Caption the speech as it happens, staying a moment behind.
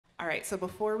All right, so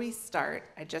before we start,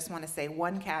 I just want to say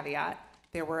one caveat.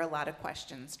 There were a lot of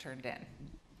questions turned in.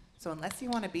 So unless you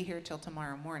want to be here till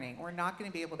tomorrow morning, we're not going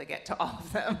to be able to get to all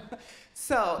of them.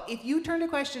 So if you turn a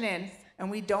question in and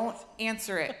we don't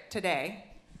answer it today,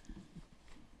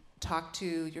 talk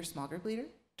to your small group leader,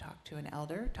 talk to an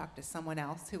elder, talk to someone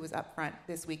else who was up front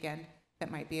this weekend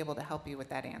that might be able to help you with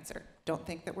that answer. Don't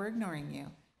think that we're ignoring you.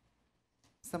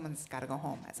 Someone's got to go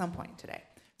home at some point today.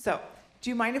 So do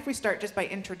you mind if we start just by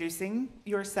introducing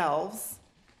yourselves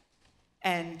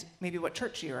and maybe what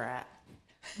church you are at?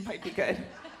 Might be good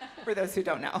for those who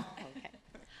don't know. Okay.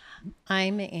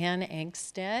 I'm Ann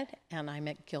Eggstead, and I'm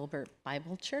at Gilbert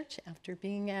Bible Church after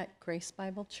being at Grace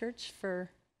Bible Church for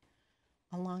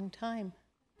a long time.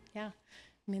 Yeah,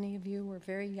 many of you were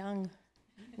very young.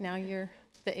 Now you're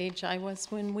the age I was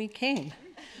when we came.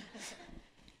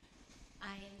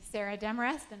 I am Sarah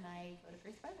Demarest, and I go to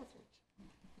Grace Bible Church.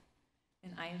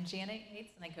 And I am Janet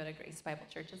Yates, and I go to Grace Bible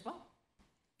Church as well.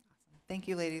 Thank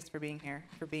you, ladies, for being here,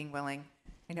 for being willing.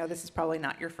 I know this is probably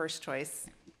not your first choice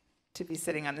to be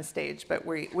sitting on the stage, but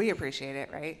we appreciate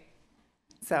it, right?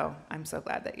 So I'm so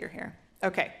glad that you're here.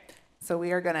 Okay, so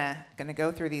we are gonna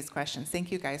go through these questions.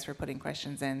 Thank you guys for putting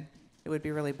questions in. It would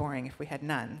be really boring if we had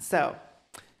none. So,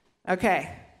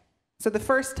 okay. So the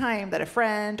first time that a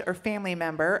friend or family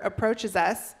member approaches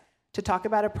us to talk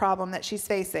about a problem that she's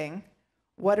facing,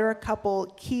 what are a couple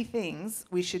key things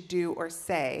we should do or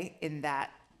say in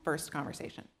that first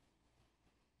conversation?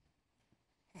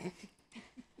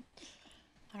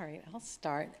 All right, I'll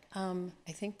start.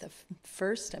 I think the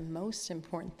first and most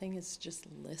important thing is just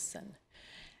listen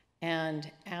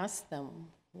and ask them,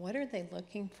 what are they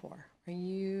looking for? Are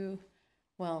you,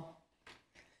 well,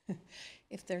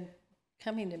 if they're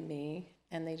coming to me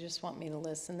and they just want me to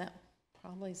listen, that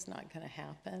probably is not going to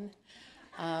happen.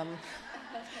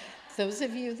 Those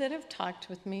of you that have talked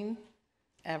with me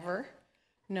ever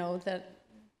know that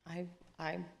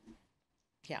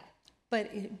yeah. But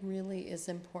it really is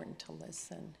important to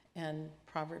listen. And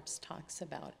Proverbs talks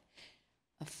about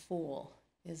a fool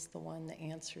is the one that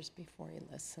answers before he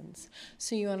listens.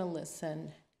 So you want to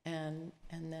listen and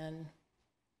then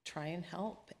try and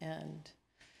help. And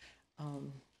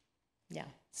yeah,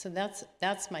 so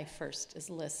that's my first, is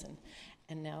listen.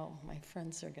 And now my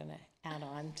friends are going to add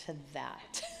on to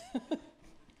that.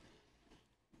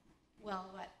 Well,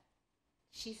 what?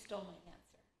 She stole my answer.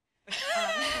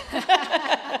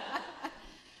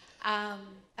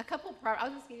 I'll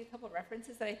just give you a couple of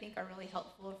references that I think are really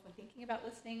helpful if we're thinking about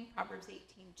listening. Proverbs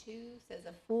 18:2 says,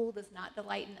 "A fool does not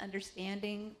delight in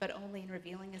understanding, but only in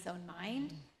revealing his own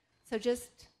mind." So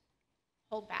just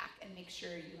hold back and make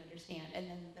sure you understand. And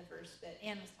then the verse that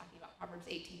Ann was talking about, Proverbs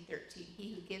 18:13,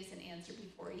 "He who gives an answer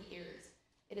before he hears,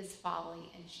 it is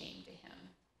folly and shame to him."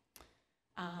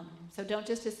 So don't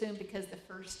just assume because the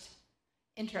first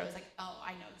intro is like, oh,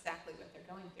 I know exactly what they're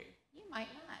going through. You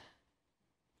might not.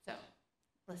 So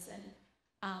listen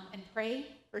and pray.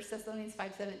 1 Thessalonians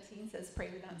 5:17 says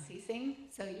pray without ceasing.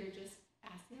 So you're just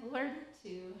asking the Lord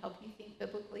to help you think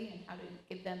biblically and how to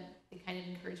give them the kind of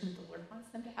encouragement the Lord wants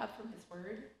them to have from his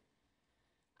word.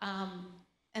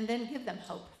 And then give them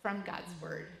hope from God's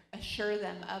word. Assure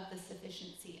them of the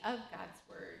sufficiency of God's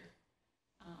word.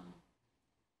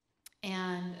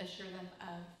 And assure them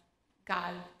of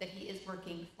God, that he is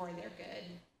working for their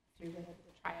good through whatever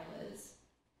the trial is.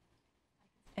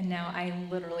 And now I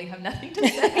literally have nothing to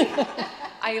say.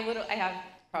 I have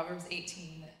Proverbs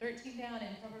 18:13 down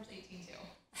and Proverbs 18:2.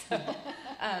 So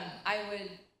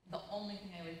the only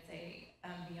thing I would say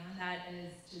beyond that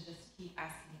is to just keep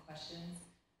asking questions.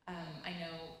 I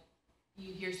know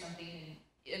you hear something and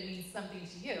it means something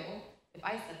to you. If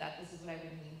I said that, this is what I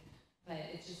would mean. But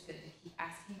it's just good to keep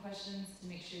asking questions to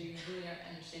make sure you really are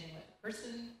understanding what the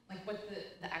person, like what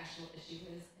the actual issue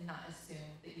is, and not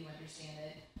assume that you understand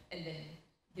it and then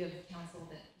give counsel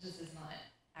that just is not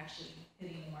actually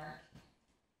hitting the mark.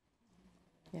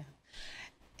 Yeah.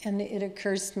 And it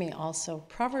occurs to me also,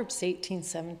 Proverbs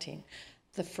 18:17,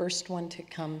 the first one to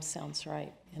come sounds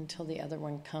right until the other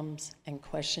one comes and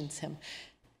questions him.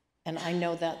 And I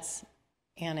know that's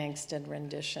Ann Eggstead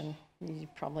rendition. You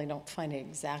probably don't find it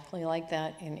exactly like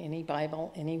that in any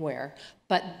Bible anywhere.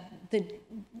 But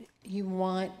you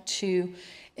want to,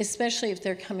 especially if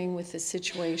they're coming with a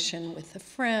situation with a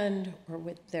friend or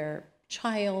with their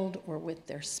child or with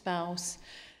their spouse,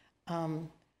 Tom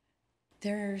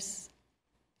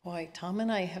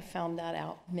and I have found that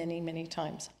out many, many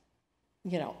times.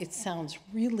 You know, it sounds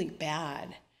really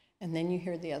bad, and then you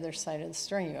hear the other side of the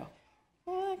story, and you go,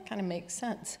 well, that kind of makes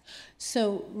sense.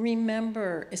 So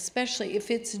remember, especially if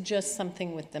it's just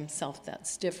something with themselves,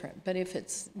 that's different. But if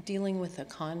it's dealing with a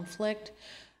conflict,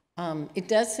 It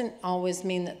doesn't always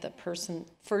mean that the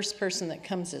first person that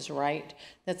comes is right.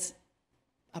 That's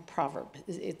a proverb.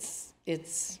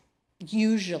 It's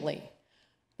usually,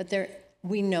 but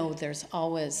we know there's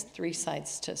always three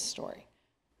sides to a story.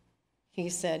 He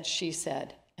said, she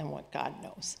said, and what God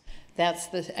knows.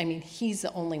 He's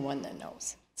the only one that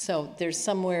knows. So there's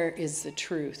somewhere is the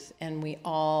truth, and we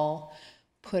all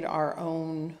put our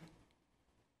own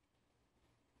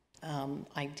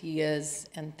ideas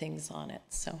and things on it.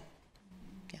 So,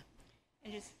 yeah.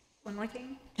 And just one more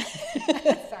thing.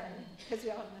 Sorry, because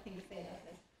we all have nothing to say about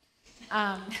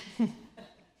this.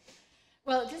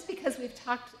 Well, just because we've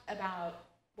talked about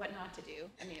what not to do,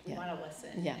 we want to listen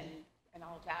and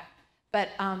all of that. But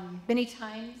many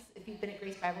times, if you've been at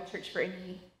Grace Bible Church for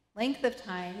any length of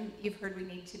time, you've heard we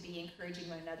need to be encouraging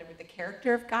one another with the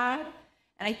character of God.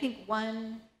 And I think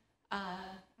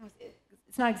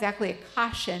it's not exactly a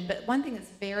caution, but one thing that's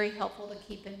very helpful to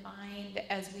keep in mind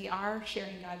as we are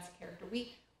sharing God's character.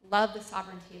 We love the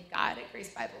sovereignty of God at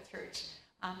Grace Bible Church.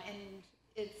 And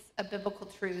it's a biblical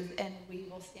truth, and we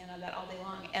will stand on that all day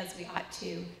long, as we ought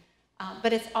to.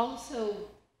 But it's also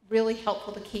really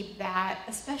helpful to keep that,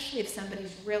 especially if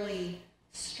somebody's really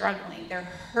struggling, they're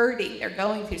hurting, they're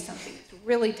going through something that's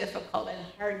really difficult and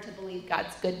hard to believe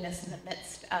God's goodness in the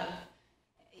midst of,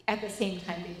 at the same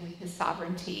time they believe his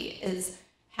sovereignty, is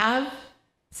have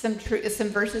some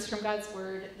verses from God's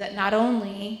word that not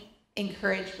only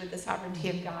encourage with the sovereignty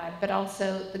of God, but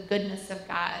also the goodness of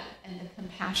God and the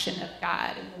compassion of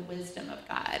God and the wisdom of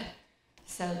God,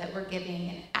 so that we're giving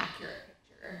an accurate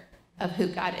picture of who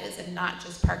God is and not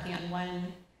just parking on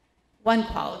one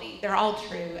quality. They're all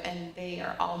true, and they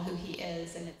are all who he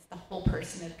is, and it's the whole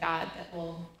person of God that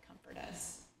will comfort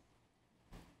us.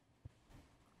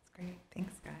 That's great.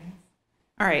 Thanks, guys.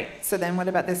 All right, so then what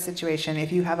about this situation?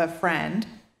 If you have a friend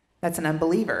that's an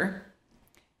unbeliever,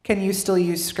 can you still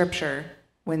use scripture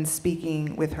when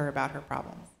speaking with her about her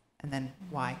problems? And then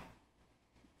why?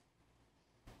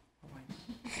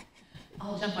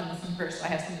 I'll jump on this one first, so I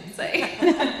have something to say.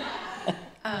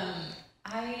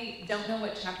 I don't know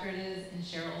what chapter it is in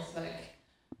Cheryl's book,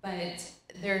 but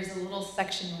there's a little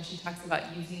section where she talks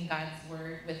about using God's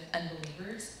word with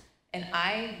unbelievers, and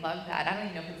I love that. I don't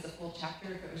even know if it was a full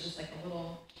chapter, if it was just like a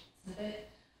little snippet.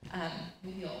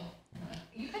 Maybe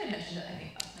you kind of mentioned it, I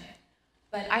think, last night.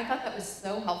 But I thought that was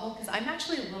so helpful, because I'm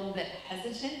actually a little bit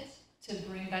hesitant to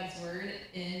bring God's word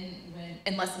in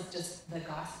unless it's just the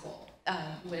gospel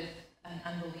with an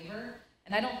unbeliever,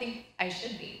 and I don't think I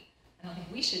should be. I don't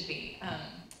think we should be,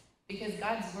 because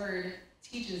God's word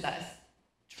teaches us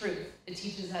truth. It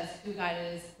teaches us who God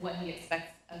is, what he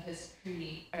expects of his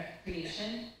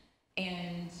creation,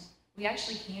 and we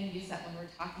actually can use that when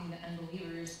we're talking to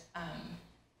unbelievers.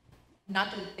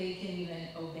 Not that they can even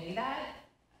obey that,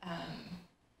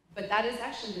 but that is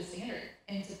actually the standard.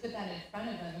 And to put that in front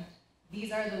of them,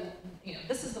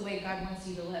 this is the way God wants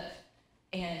you to live.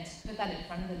 And to put that in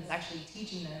front of them is actually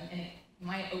teaching them, and it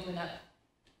might open up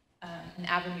an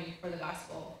avenue for the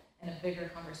gospel and a bigger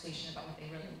conversation about what they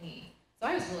really need. So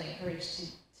I was really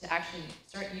encouraged to actually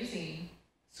start using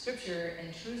scripture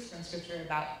and truths from scripture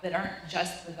that aren't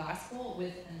just the gospel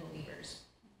with unbelievers.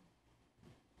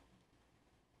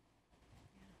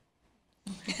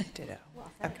 Ditto.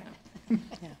 Well, Okay.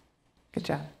 Yeah. Good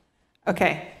job.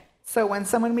 Okay, so when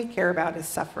someone we care about is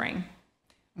suffering,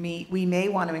 we may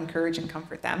want to encourage and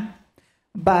comfort them,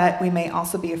 but we may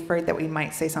also be afraid that we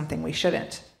might say something we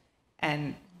shouldn't,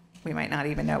 and we might not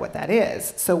even know what that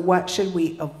is. So what should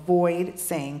we avoid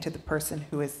saying to the person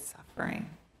who is suffering?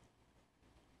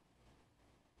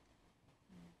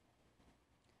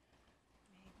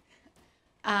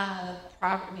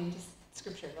 Just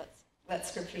scripture. Let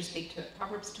scripture speak to it.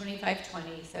 Proverbs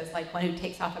 25:20 says, like one who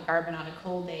takes off a garment on a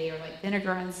cold day, or like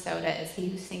vinegar on soda, is he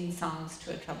who sings songs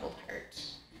to a troubled heart.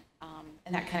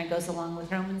 And that kind of goes along with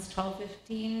Romans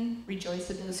 12:15, rejoice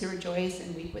with those who rejoice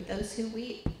and weep with those who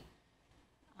weep.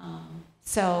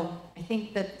 So I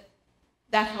think that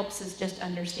helps us just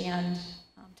understand,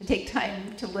 to take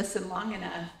time to listen long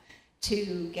enough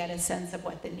to get a sense of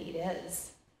what the need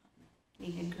is.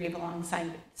 You can grieve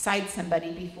alongside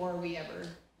somebody before we ever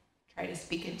try to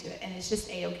speak into it. And it's just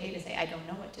A-okay to say, I don't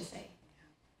know what to say.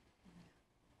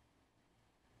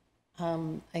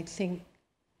 I think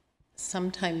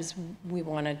sometimes we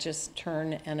want to just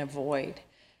turn and avoid.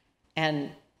 And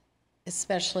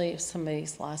especially if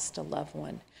somebody's lost a loved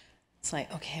one, it's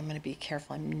like, okay, I'm going to be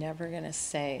careful. I'm never going to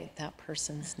say that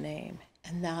person's name.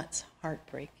 And that's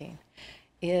heartbreaking.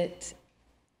 There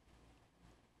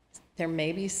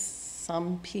may be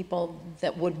some people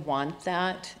that would want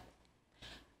that,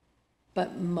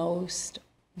 but most,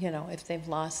 if they've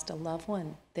lost a loved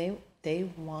one, they they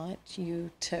want you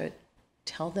to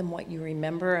tell them what you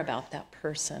remember about that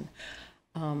person.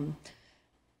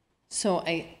 So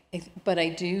but I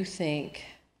do think,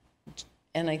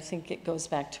 and I think it goes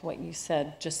back to what you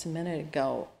said just a minute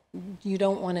ago, you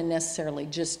don't want to necessarily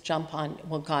just jump on,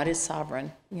 well, God is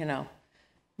sovereign, you know,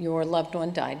 your loved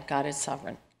one died, God is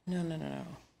sovereign. No, no, no, no.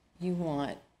 You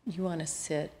want to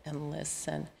sit and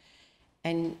listen,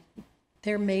 and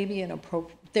there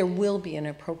will be an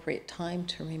appropriate time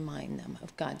to remind them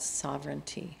of God's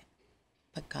sovereignty,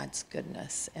 but God's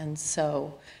goodness. And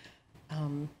so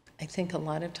I think a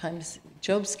lot of times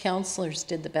Job's counselors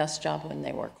did the best job when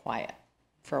they were quiet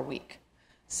for a week.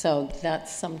 So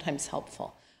that's sometimes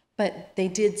helpful. But they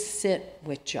did sit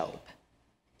with Job.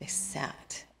 They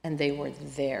sat and they were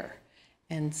there.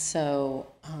 And so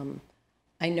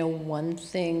I know one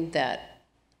thing that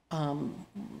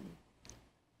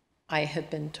I have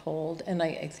been told, and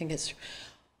I think it's,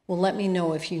 well, let me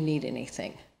know if you need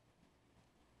anything.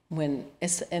 And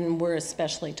we're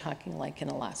especially talking like in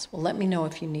Alaska. Well, let me know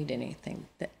if you need anything.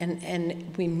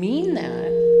 And we mean that.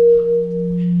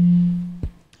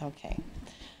 Okay.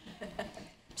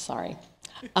 Sorry.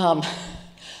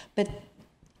 But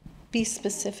be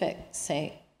specific.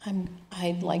 Say,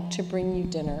 I'd like to bring you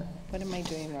dinner. What am I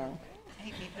doing wrong? I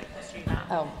think we put it closer to your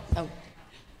mouth. Oh,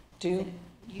 do?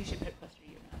 You should put it closer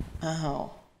to your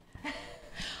mouth. Oh.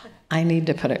 I need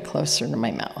to put it closer to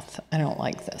my mouth. I don't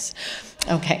like this.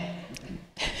 Okay.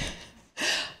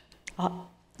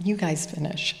 You guys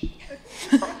finish.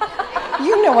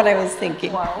 You know what I was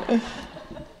thinking. Wow.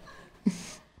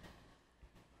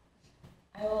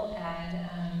 I will add,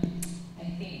 I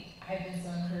think I've been so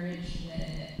encouraged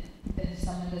that if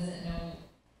someone doesn't know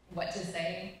what to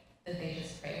say, that they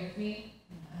just pray with me,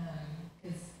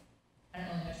 because I don't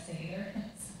really know what to say either.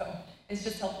 So it's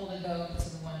just helpful to go to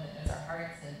the one that knows our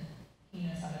hearts and he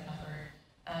knows how to comfort.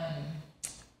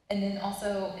 And then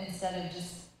also, instead of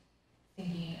just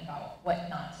thinking about what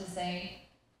not to say,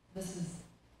 this is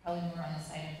probably more on the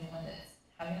side of the one that's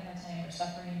having a hard time or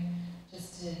suffering,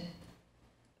 just to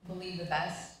believe the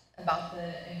best about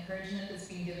the encouragement that's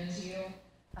being given to you,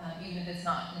 even if it's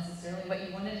not necessarily what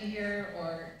you wanted to hear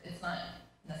or it's not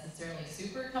necessarily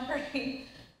super comforting,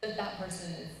 that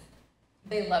person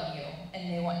they love you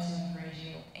and they want to encourage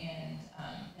you, and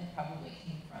it probably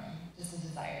came from just a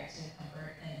desire to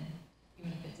comfort, and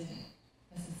even if it didn't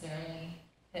necessarily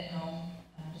hit home,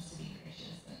 just to be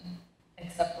gracious and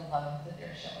accept the love that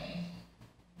they're showing.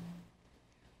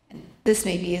 And this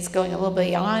maybe is going a little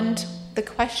beyond the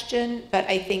question, but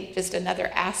I think just another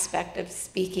aspect of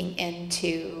speaking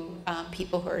into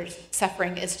people who are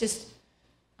suffering is just,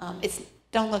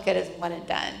 don't look at it as one and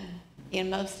done. You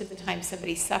know, most of the time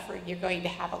somebody's suffering, you're going to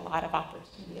have a lot of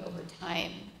opportunity over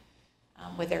time,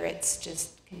 whether it's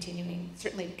just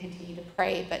certainly to continue to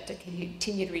pray, but to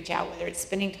continue to reach out, whether it's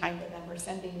spending time with them or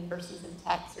sending verses and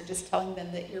texts or just telling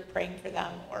them that you're praying for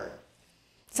them or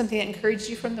something that encouraged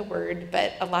you from the word.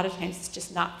 But a lot of times it's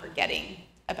just not forgetting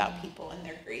about people and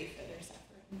their grief or their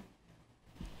suffering.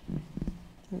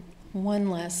 One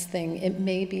last thing, it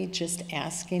may be just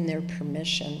asking their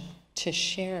permission to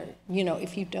share. You know,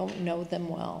 if you don't know them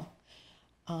well,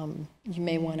 you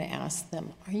may want to ask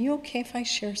them, are you okay if I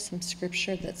share some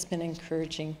scripture that's been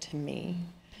encouraging to me?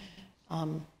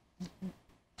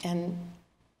 And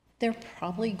they're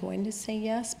probably going to say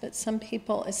yes, but some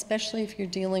people, especially if you're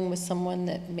dealing with someone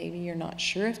that maybe you're not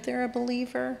sure if they're a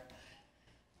believer,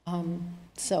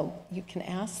 so you can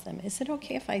ask them, is it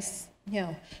okay if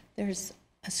there's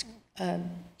a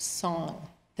song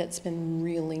that's been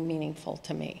really meaningful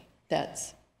to me,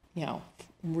 that's,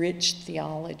 rich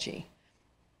theology.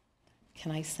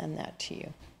 Can I send that to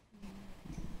you?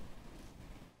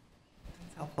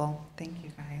 That's helpful. Thank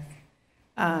you, guys.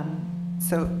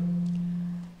 So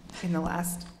in the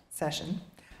last session,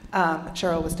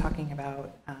 Cheryl was talking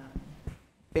about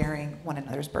bearing one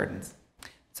another's burdens.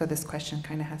 So this question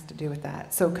kind of has to do with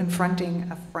that. So confronting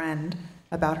a friend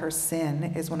about her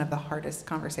sin is one of the hardest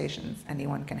conversations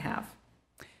anyone can have.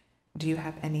 Do you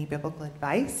have any biblical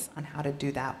advice on how to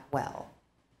do that well?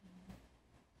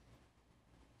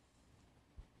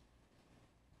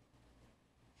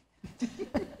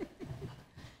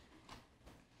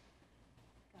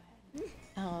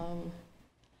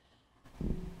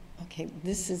 Okay,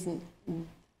 this is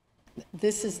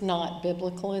not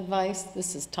biblical advice.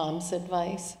 This is Tom's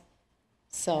advice.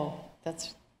 So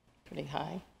that's pretty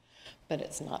high, but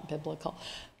it's not biblical.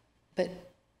 But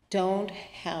don't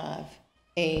have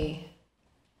an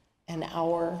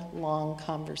hour-long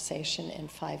conversation in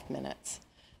 5 minutes.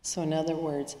 So in other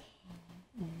words,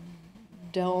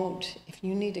 if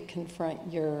you need to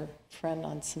confront your friend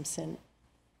on some sin,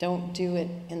 Don't do it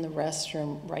in the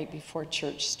restroom right before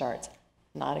church starts.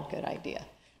 Not a good idea.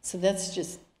 So that's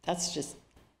just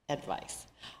advice.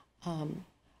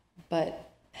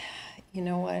 But you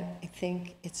know what? I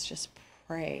think it's just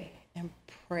pray and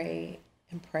pray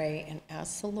and pray and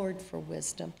ask the Lord for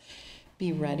wisdom.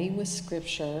 Be ready with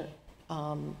Scripture.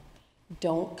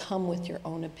 Don't come with your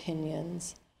own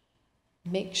opinions.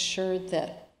 Make sure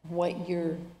that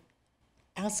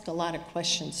ask a lot of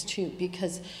questions too,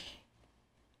 because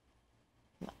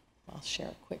I'll share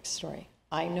a quick story.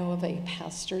 I know of a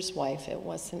pastor's wife, it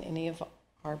wasn't any of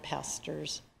our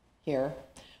pastors here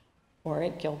or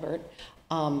at Gilbert,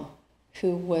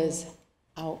 who was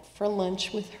out for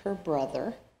lunch with her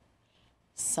brother.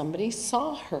 Somebody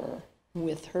saw her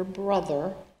with her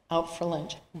brother out for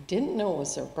lunch, didn't know it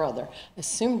was her brother,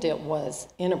 assumed it was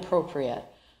inappropriate,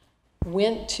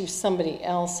 went to somebody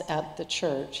else at the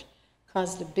church,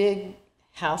 caused a big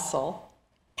hassle,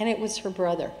 and it was her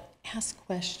brother. Ask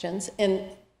questions. And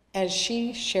as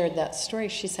she shared that story,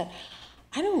 she said,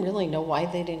 I don't really know why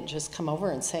they didn't just come over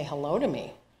and say hello to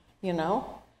me, you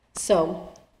know?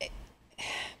 So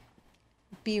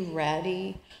be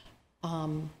ready,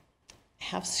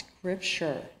 have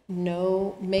Scripture,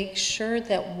 make sure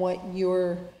that what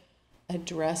you're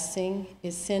addressing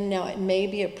is sin. Now, it may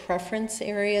be a preference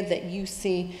area that you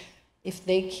see if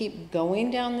they keep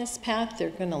going down this path, they're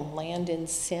going to land in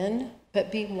sin, but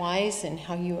be wise in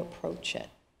how you approach it.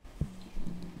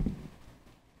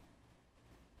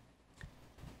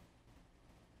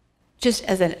 Just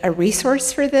as a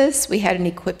resource for this, we had an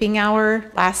equipping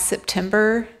hour last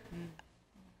September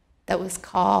that was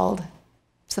called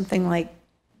something like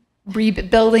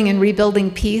Building and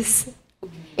Rebuilding Peace.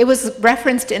 It was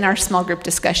referenced in our small group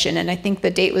discussion, and I think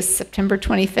the date was September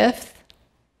 25th.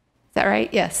 Is that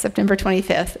right? Yes, September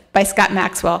 25th, by Scott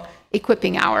Maxwell,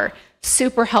 Equipping Hour.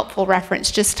 Super helpful reference,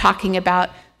 just talking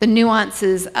about the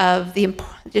nuances of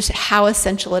just how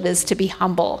essential it is to be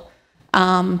humble.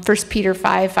 1 Peter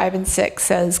 5:5-6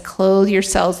 says, clothe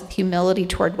yourselves with humility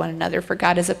toward one another, for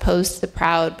God is opposed to the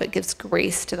proud, but gives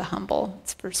grace to the humble.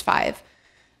 It's verse 5.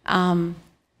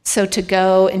 So to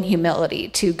go in humility,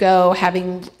 to go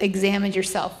having examined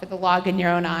yourself for the log in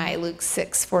your own eye, Luke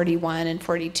 6:41 and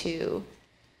 42.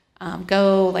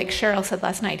 Go, like Cheryl said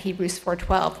last night, Hebrews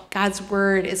 4:12. God's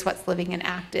word is what's living and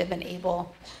active and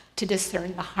able to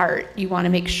discern the heart. You want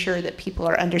to make sure that people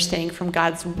are understanding from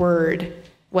God's word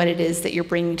what it is that you're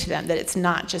bringing to them, that it's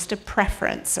not just a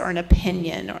preference or an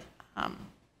opinion, or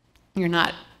you're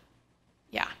not,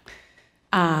 yeah.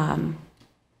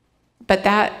 But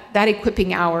that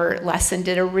equipping hour lesson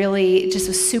just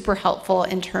was super helpful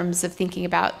in terms of thinking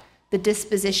about the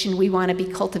disposition we want to be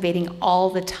cultivating all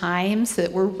the time so that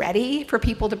we're ready for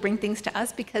people to bring things to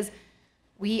us, because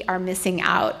we are missing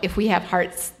out if we have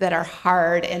hearts that are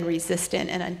hard and resistant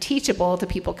and unteachable to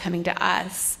people coming to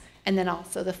us. And then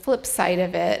also the flip side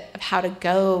of it, of how to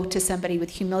go to somebody with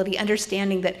humility,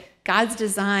 understanding that God's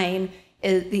design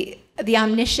is the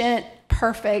omniscient,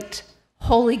 perfect,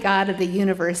 holy God of the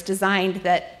universe designed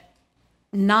that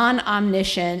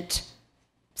non-omniscient,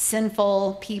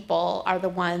 sinful people are the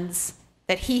ones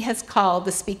that he has called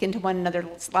to speak into one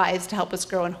another's lives to help us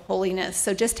grow in holiness.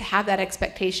 So just to have that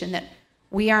expectation that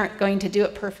we aren't going to do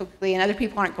it perfectly and other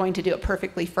people aren't going to do it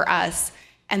perfectly for us,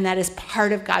 and that is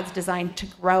part of God's design to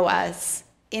grow us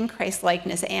in Christ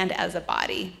likeness and as a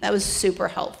body. That was super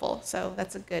helpful. So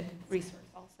that's a good resource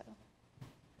also.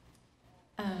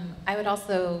 I would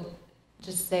also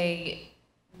just say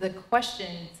the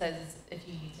question says if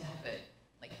you need to have it,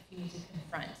 like if you need to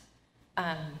confront,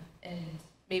 and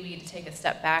maybe to take a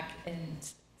step back and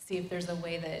see if there's a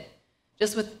way that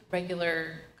just with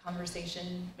regular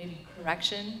conversation, maybe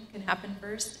correction can happen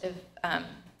first.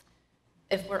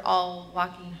 If we're all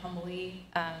walking humbly,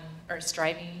 or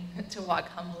striving to walk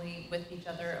humbly with each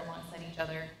other, alongside each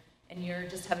other, and you're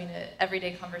just having an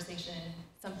everyday conversation,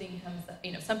 something comes up,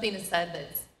 something is said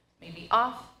that's maybe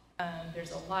off,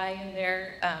 there's a lie in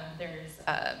there, there's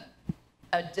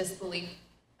a disbelief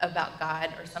about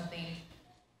God or something,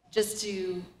 just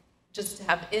to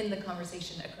have in the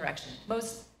conversation a correction.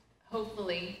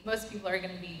 Hopefully, most people are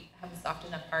going to have a soft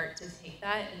enough heart to take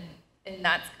that, and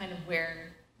that's kind of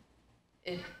where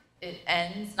it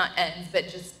ends, not ends, but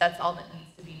just that's all that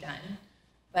needs to be done.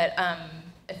 But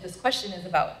if this question is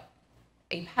about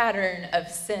a pattern of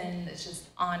sin that's just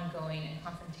ongoing and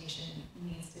confrontation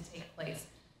needs to take place,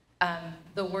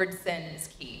 the word sin is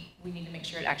key. We need to make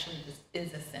sure it actually just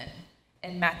is a sin.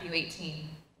 And Matthew 18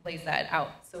 lays that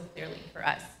out so clearly for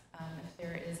us. If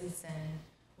there is a sin,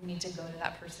 we need to go to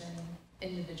that person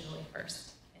individually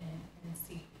first and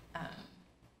seek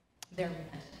their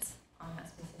repentance on that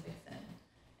specific sin.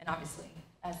 And obviously,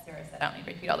 as Sarah said, I don't need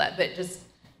to repeat all that, but just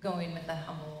going with a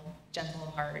humble, gentle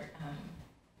heart,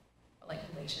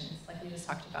 like Galatians, like we just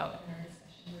talked about in our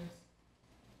discussion groups.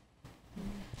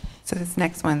 So this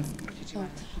next one,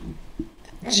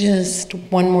 Just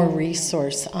one more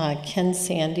resource. Ken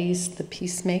Sandy's The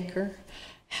Peacemaker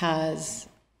has,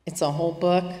 it's a whole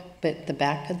book, but the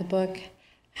back of the book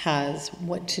has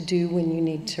what to do when you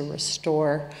need to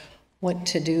restore, what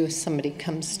to do if somebody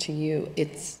comes to you.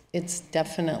 It's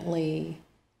definitely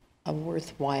a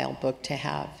worthwhile book to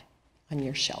have on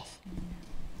your shelf.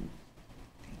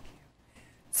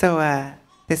 so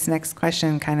this next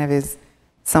question kind of is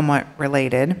somewhat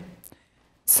related.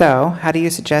 So, how do you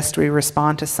suggest we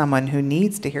respond to someone who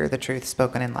needs to hear the truth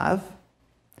spoken in love,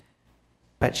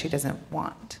 but she doesn't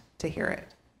want to hear it?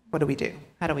 What do we do?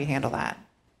 How do we handle that?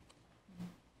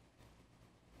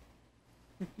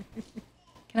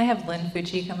 Can I have Lynn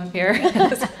Fucci come up here?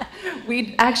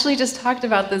 We actually just talked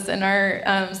about this in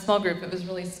our small group. It was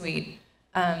really sweet.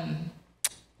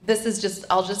 This is just,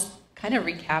 I'll just kind of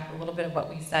recap a little bit of what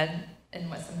we said and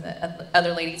what some of the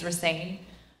other ladies were saying.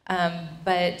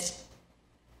 But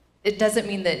it doesn't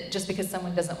mean that just because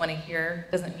someone doesn't want to hear,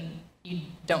 doesn't mean you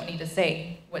don't need to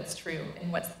say what's true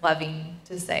and what's loving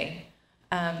to say.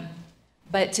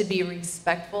 But to be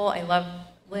respectful, I love,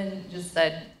 Lynn just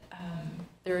said,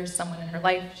 there is someone in her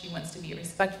life she wants to be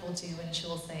respectful to, and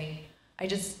she'll say, I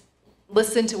just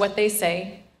listen to what they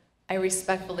say. I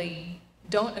respectfully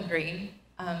don't agree.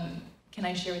 Can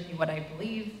I share with you what I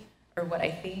believe or what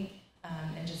I think?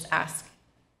 And just ask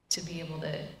to be able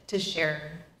to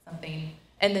share something.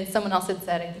 And then someone else had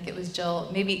said, I think it was Jill,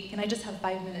 maybe can I just have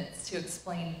 5 minutes to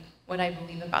explain what I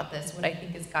believe about this, what I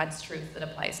think is God's truth that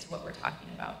applies to what we're talking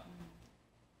about.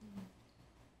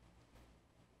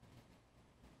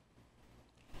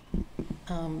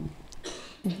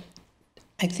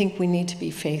 I think we need to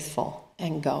be faithful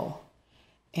and go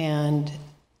and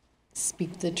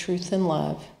speak the truth in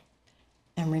love.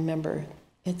 And remember,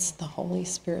 it's the Holy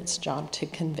Spirit's job to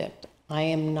convict. I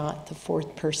am not the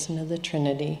fourth person of the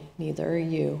Trinity, neither are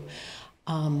you.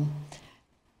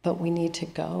 But we need to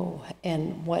go.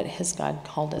 And what has God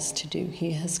called us to do?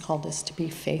 He has called us to be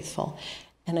faithful.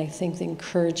 And I think the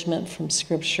encouragement from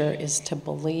Scripture is to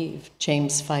believe.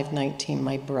 James 5:19,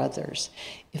 my brothers,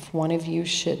 if one of you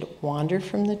should wander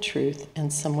from the truth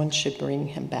and someone should bring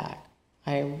him back.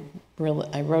 I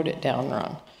wrote it down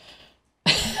wrong.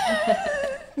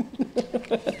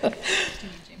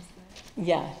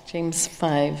 Yeah, James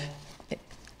 5.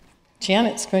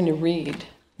 Janet's going to read.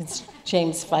 It's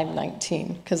James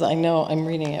 5:19, because I know I'm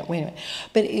reading it. Wait a minute.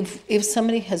 But if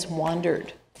somebody has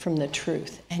wandered from the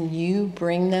truth and you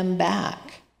bring them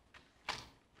back,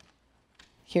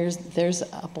 there's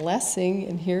a blessing,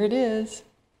 and here it is.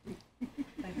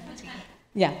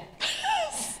 Yeah.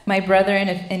 My brethren,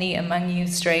 if any among you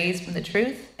strays from the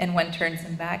truth and one turns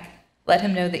him back, let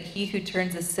him know that he who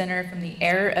turns a sinner from the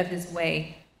error of his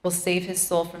way will save his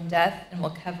soul from death and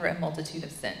will cover a multitude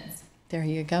of sins. There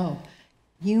you go.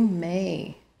 You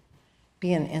may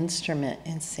be an instrument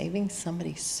in saving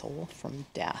somebody's soul from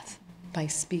death by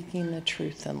speaking the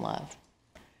truth in love.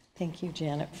 Thank you,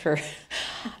 Janet, for,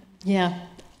 yeah.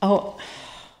 Oh,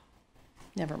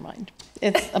 never mind.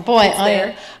 It's,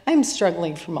 boy, I'm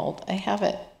struggling from old. I have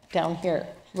it down here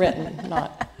written,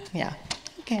 not, yeah.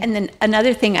 Okay. And then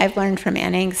another thing I've learned from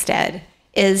Ann Angstead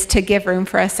is to give room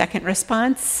for a second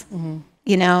response. Mm-hmm.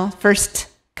 You know, first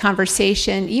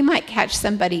conversation, you might catch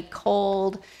somebody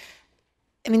cold.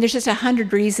 I mean, there's just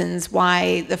 100 reasons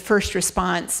why the first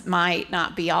response might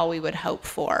not be all we would hope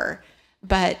for.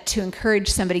 But to encourage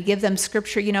somebody, give them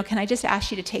scripture, you know, can I just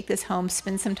ask you to take this home,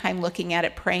 spend some time looking at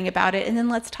it, praying about it, and then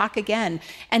let's talk again.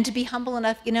 And to be humble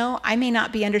enough, you know, I may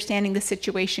not be understanding the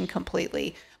situation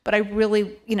completely, but I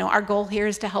really, you know, our goal here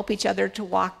is to help each other to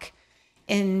walk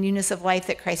in newness of life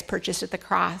that Christ purchased at the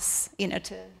cross, you know,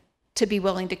 to be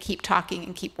willing to keep talking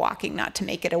and keep walking, not to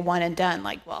make it a one and done,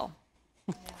 like, well,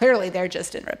 clearly they're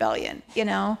just in rebellion, you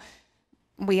know.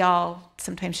 We all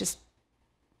sometimes just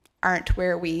aren't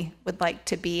where we would like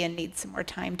to be and need some more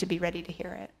time to be ready to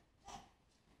hear it.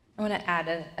 I want to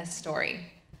add a story.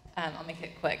 I'll make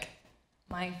it quick.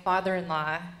 My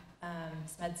father-in-law,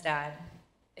 Smed's dad,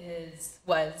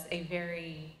 was a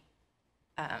very,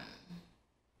 I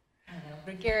don't know,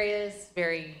 gregarious,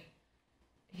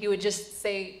 he would just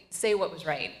say what was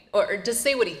right, or just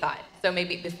say what he thought. So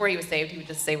maybe before he was saved, he would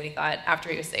just say what he thought. After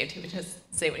he was saved, he would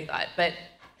just say what he thought,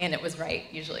 and it was right,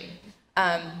 usually.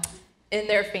 In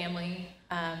their family,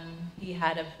 he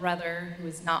had a brother who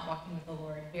was not walking with the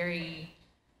Lord, very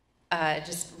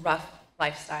just rough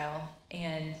lifestyle,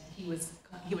 and he was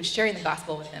sharing the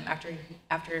gospel with him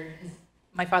after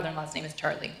my father-in-law's name is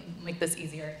Charlie. I'll make this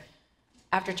easier.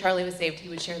 After Charlie was saved, he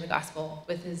would share the gospel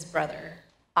with his brother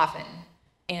often,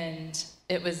 and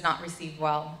it was not received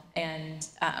well. And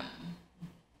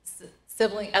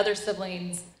other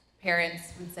siblings,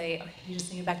 parents would say, okay, you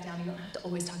just need to back down. You don't have to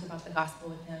always talk about the gospel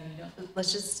with him.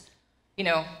 Let's just,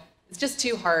 it's just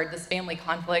too hard, this family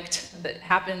conflict that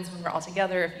happens when we're all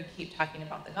together if you keep talking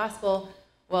about the gospel.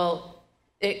 Well,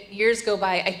 years go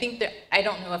by. I think that, I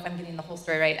don't know if I'm getting the whole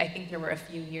story right. I think there were a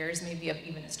few years maybe of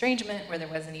even estrangement where there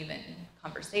wasn't even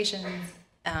conversations,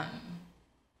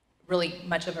 really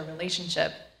much of a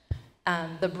relationship.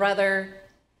 The brother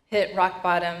hit rock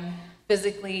bottom,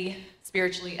 physically,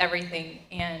 spiritually, everything,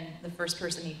 and the first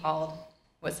person he called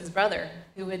was his brother,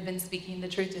 who had been speaking the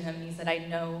truth to him. And he said, I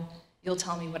know you'll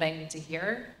tell me what I need to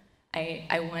hear.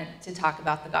 I want to talk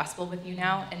about the gospel with you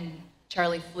now. And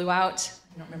Charlie flew out.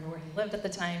 I don't remember where he lived at the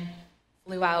time.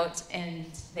 Flew out, and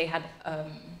they had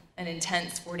an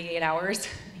intense 48 hours,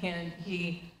 and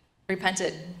he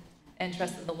repented and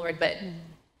trusted the Lord. But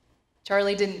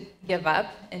Charlie didn't give up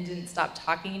and didn't stop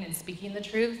talking and speaking the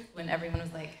truth when everyone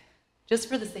was like, just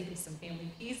for the sake of some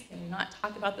family peace, can we not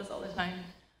talk about this all the time?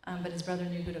 But his brother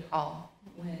knew who to call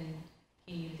when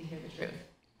he needed to hear the truth.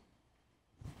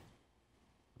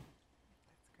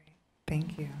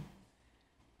 Thank you.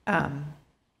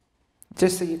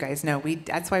 Just so you guys know,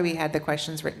 that's why we had the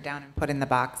questions written down and put in the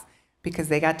box, because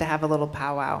they got to have a little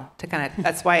powwow to kind of,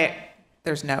 that's why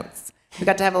there's notes. We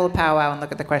got to have a little powwow and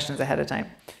look at the questions ahead of time.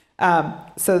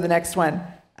 So the next one,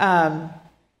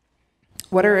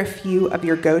 what are a few of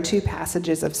your go-to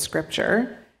passages of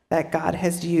scripture that God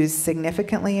has used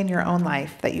significantly in your own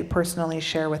life that you personally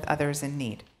share with others in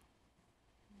need?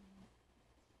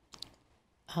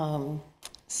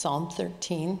 Psalm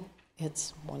 13,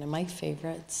 it's one of my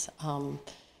favorites.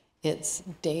 It's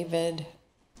David,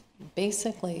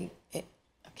 basically,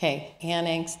 Ann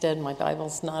Angstead, my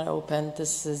Bible's not open.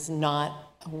 This is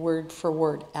not a word for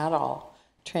word at all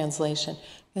translation.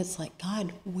 It's like,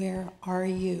 God, where are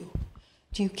you?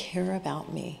 Do you care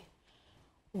about me?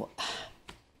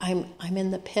 I'm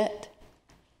in the pit.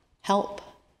 Help.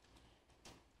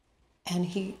 And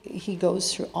he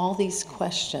goes through all these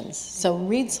questions. So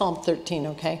read Psalm 13,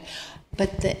 okay?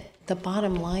 But the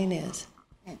bottom line is,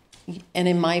 and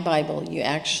in my Bible,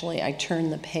 I turn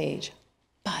the page,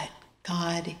 but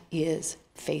God is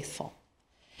faithful.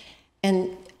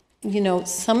 And,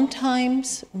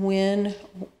 sometimes when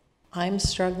I'm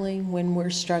struggling, when we're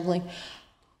struggling,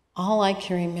 all I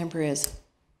can remember is,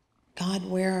 God,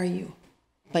 where are you?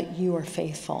 But you are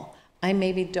faithful. I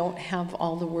maybe don't have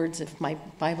all the words if my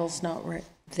Bible's not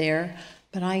there,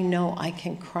 but I know I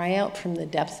can cry out from the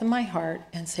depths of my heart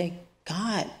and say,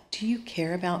 God, do you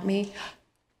care about me?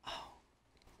 Oh,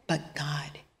 but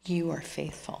God, you are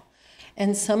faithful.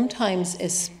 And sometimes,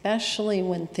 especially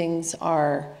when things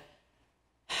are,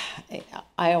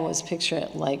 I always picture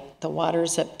it like the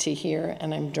water's up to here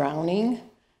and I'm drowning,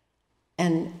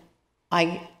 and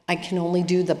I can only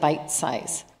do the bite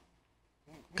size.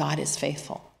 God is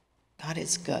faithful. God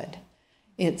is good.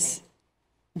 It's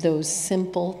those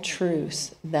simple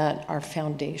truths that are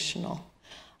foundational.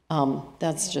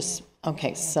 That's just,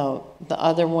 okay, so the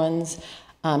other ones,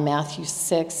 Matthew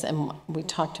 6, and we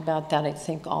talked about that, I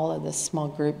think all of the small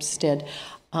groups did.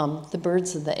 The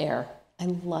birds of the air, I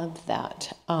love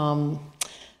that.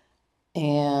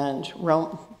 And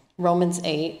Romans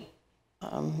 8,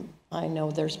 I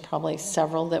know there's probably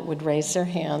several that would raise their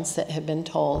hands that have been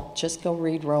told, just go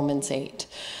read Romans 8.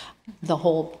 The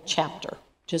whole chapter,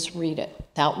 just read it.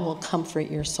 That will comfort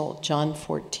your soul. John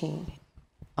 14,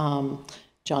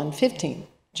 John 15,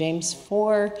 James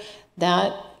 4,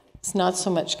 that is not so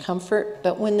much comfort,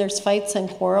 but when there's fights and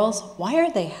quarrels, why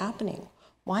are they happening?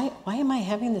 Why am I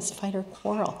having this fight or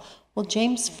quarrel? Well,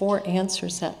 James 4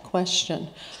 answers that question.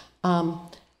 And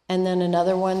then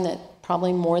another one that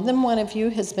probably more than one of you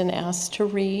has been asked to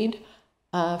read,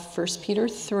 1 Peter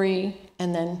 3,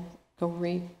 and then go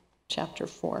read chapter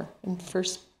 4. And 1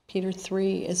 Peter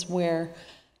 3 is where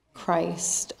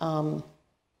Christ, I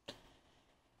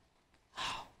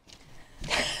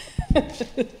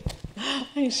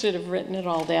should have written it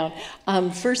all down.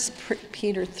 1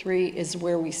 Peter 3 is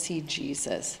where we see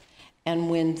Jesus. And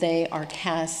when they are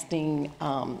casting,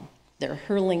 they're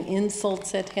hurling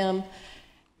insults at him.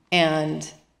 And,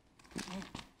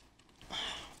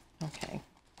 okay.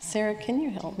 Sarah, can you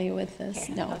help me with this?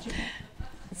 No.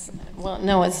 Well,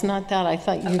 no, it's not that. I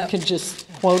thought you could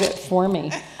just quote it for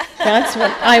me. That's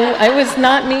what I was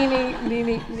not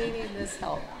needing this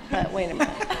help. But wait a minute.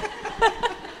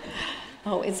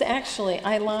 Oh, it's actually,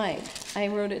 I lied. I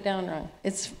wrote it down wrong.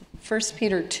 It's 1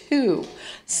 Peter 2,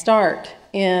 start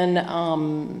in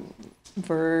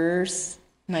verse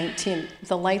 19.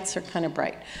 The lights are kind of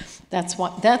bright.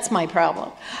 That's my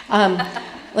problem.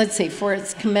 Let's see. For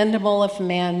it's commendable if a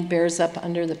man bears up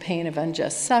under the pain of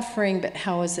unjust suffering, but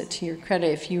how is it to your credit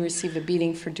if you receive a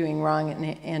beating for doing wrong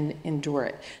and endure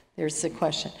it? There's the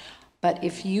question. But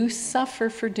if you suffer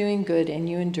for doing good and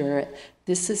you endure it,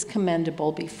 this is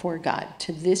commendable before God.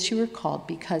 To this you were called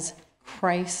because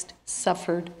Christ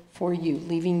suffered for you,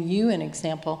 leaving you an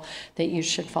example that you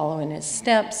should follow in his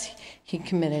steps. He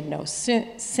committed no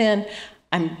sin.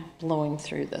 I'm blowing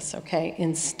through this, okay?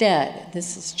 Instead,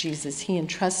 this is Jesus. He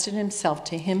entrusted himself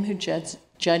to him who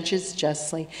judges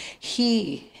justly.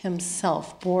 He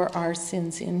himself bore our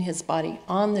sins in his body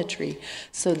on the tree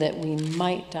so that we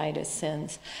might die to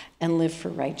sins and live for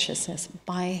righteousness.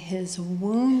 By his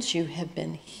wounds you have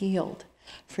been healed,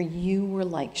 for you were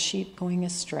like sheep going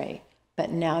astray, but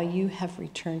now you have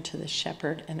returned to the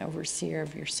shepherd and overseer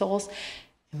of your souls.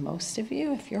 And most of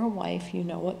you, if you're a wife, you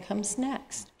know what comes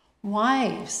next.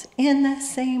 Wives, in the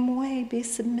same way, be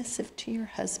submissive to your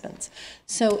husbands.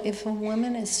 So if a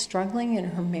woman is struggling in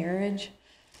her marriage,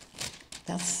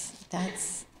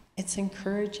 it's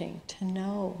encouraging to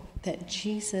know that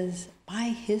Jesus, by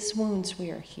his wounds, we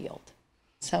are healed.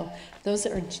 So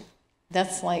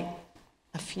that's like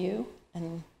a few,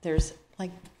 and there's like,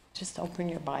 just open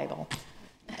your Bible.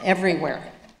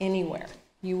 Everywhere, anywhere,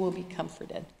 you will be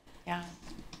comforted. Yeah,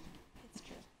 it's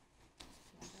true.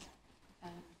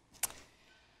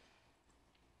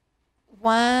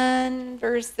 One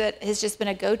verse that has just been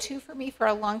a go-to for me for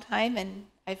a long time, and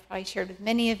I've probably shared with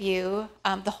many of you,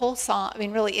 the whole psalm, I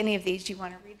mean, really any of these, you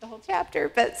want to read the whole chapter,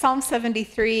 but Psalm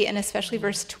 73, and especially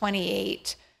verse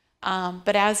 28.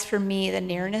 But as for me, the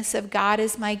nearness of God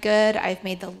is my good. I've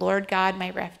made the Lord God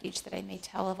my refuge, that I may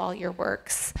tell of all your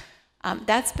works.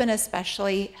 That's been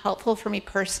especially helpful for me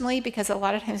personally, because a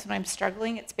lot of times when I'm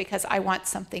struggling, it's because I want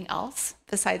something else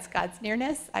besides God's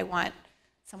nearness. I want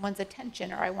someone's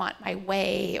attention, or I want my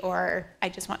way, or I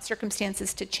just want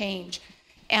circumstances to change.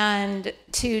 And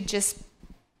to just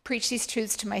preach these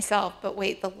truths to myself, but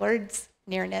wait, the Lord's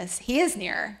nearness, he is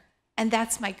near, and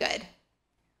that's my good.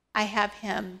 I have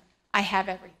him. I have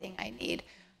everything I need.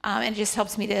 And it just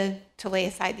helps me to lay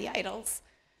aside the idols.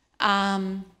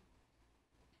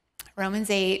 Romans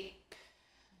 8,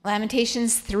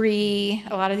 Lamentations 3,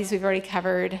 a lot of these we've already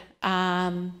covered.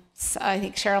 So I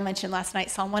think Cheryl mentioned last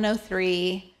night, Psalm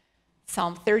 103,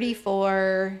 Psalm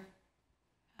 34,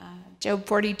 Job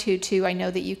 42:2, I know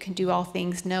that you can do all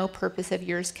things. No purpose of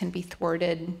yours can be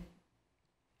thwarted.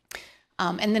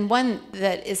 And then one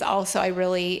that is also I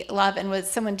really love, and was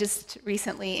someone just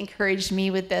recently encouraged me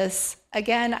with this.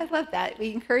 Again, I love that.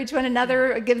 We encourage one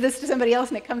another, give this to somebody else,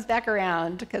 and it comes back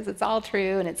around because it's all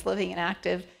true and it's living and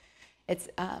active. It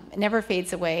never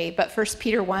fades away. But 1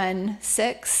 Peter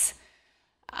 1:6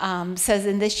 says,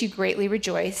 in this you greatly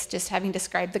rejoice, just having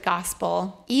described the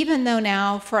gospel, even though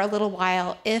now for a little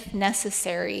while, if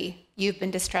necessary, you've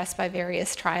been distressed by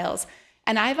various trials.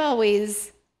 And I've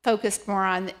always focused more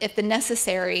on if it's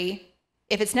necessary,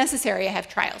 I have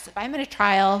trials. If I'm in a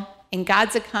trial in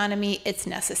God's economy, it's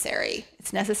necessary.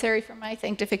 It's necessary for my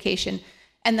sanctification,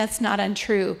 and that's not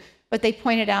untrue. But they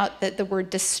pointed out that the word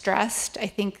distressed, I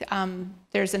think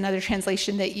there's another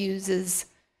translation that uses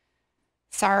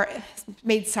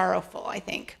made sorrowful, I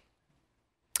think.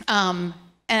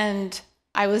 And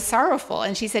I was sorrowful,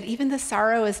 and she said, even the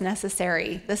sorrow is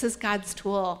necessary. This is God's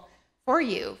tool for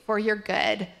you, for your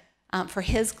good. For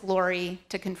his glory,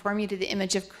 to conform you to the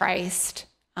image of Christ,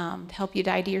 to help you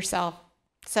die to yourself.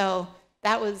 So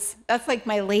that's like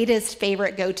my latest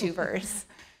favorite go-to verse.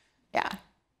 Yeah.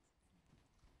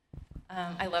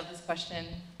 I love this question.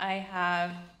 I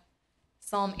have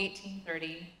Psalm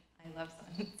 18:30. I love Psalm.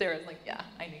 Sarah's like, yeah,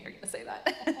 I knew you were going to say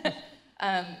that.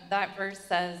 That verse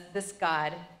says, this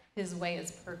God, his way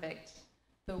is perfect.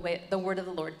 The word of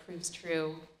the Lord proves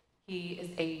true. He is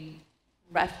a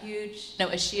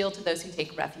shield to those who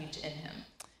take refuge in him.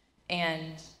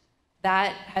 And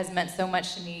that has meant so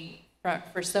much to me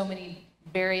for so many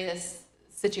various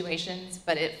situations,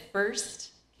 but it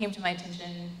first came to my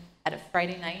attention at a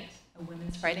Friday night, a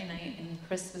women's Friday night, and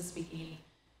Chris was speaking,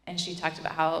 and she talked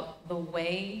about how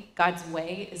God's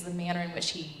way is the manner in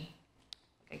which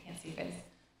I can't see you guys,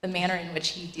 the manner in which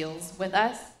he deals with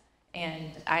us.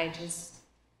 And I just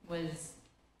was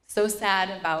so sad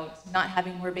about not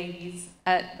having more babies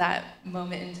at that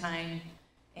moment in time,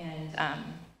 and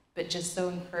but just so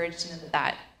encouraged to know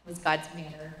that was God's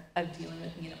manner of dealing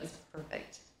with me, and it was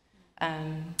perfect.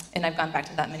 And I've gone back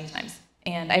to that many times,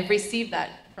 and I've received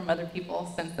that from other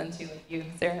people since then too, like you,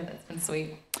 Sarah. That's been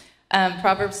sweet.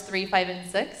 Proverbs 3, 5, and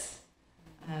 6.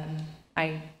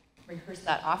 I rehearse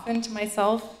that often to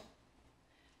myself.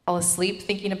 fall asleep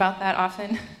thinking about that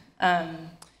often.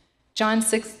 John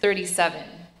 6:37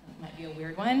 might be a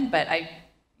weird one, but I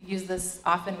use this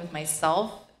often with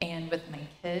myself and with my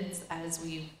kids as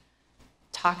we've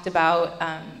talked about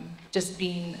just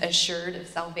being assured of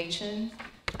salvation.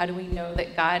 How do we know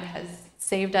that God has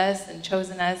saved us and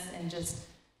chosen us, and just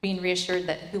being reassured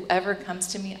that whoever comes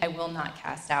to me, I will not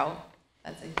cast out.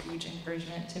 That's a huge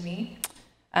encouragement to me.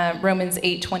 Romans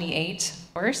 8:28,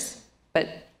 of course, but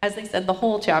as I said, the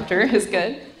whole chapter is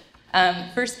good.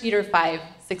 1 Peter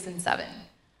 5:6 and 7.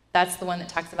 That's the one that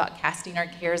talks about casting our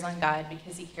cares on God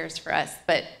because he cares for us.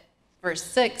 But verse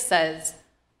 6 says,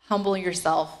 humble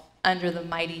yourself under the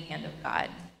mighty hand of God,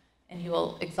 and he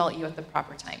will exalt you at the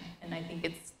proper time. And I think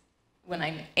it's when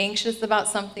I'm anxious about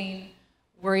something,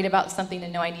 worried about something,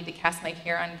 and know I need to cast my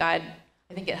care on God,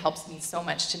 I think it helps me so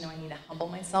much to know I need to humble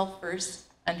myself first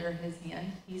under his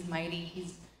hand. He's mighty.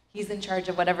 He's in charge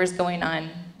of whatever's going on.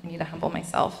 I need to humble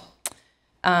myself.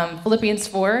 Philippians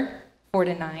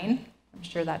 4:4-9. I'm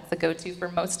sure that's the go-to for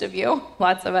most of you,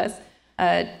 lots of us.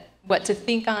 What to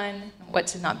think on, what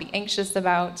to not be anxious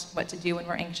about, what to do when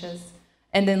we're anxious.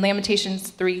 And then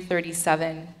Lamentations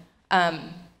 3:37.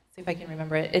 See if I can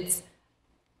remember it. It's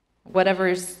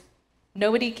whatever's,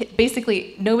 nobody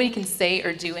can say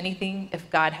or do anything if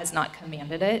God has not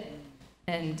commanded it.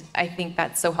 And I think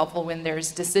that's so helpful when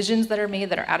there's decisions that are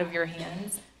made that are out of your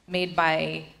hands, made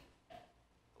by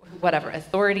whatever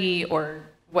authority or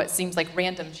what seems like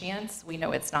random chance. We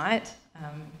know it's not.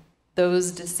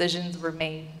 Those decisions were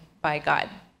made by God,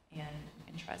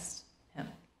 and trust him.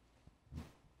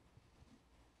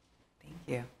 Thank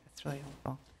you. That's really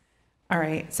helpful. All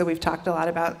right, so we've talked a lot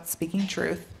about speaking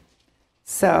truth.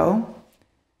 So,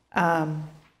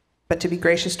 but to be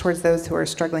gracious towards those who are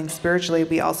struggling spiritually,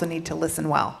 we also need to listen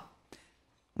well.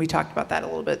 We talked about that a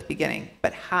little bit at the beginning,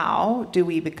 but how do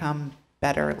we become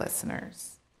better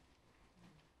listeners?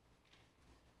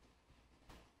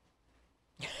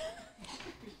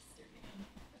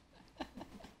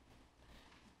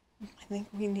 I think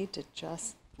we need to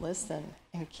just listen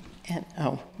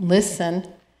listen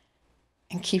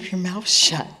and keep your mouth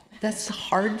shut. That's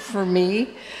hard for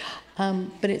me,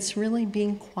 but it's really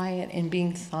being quiet and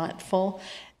being thoughtful,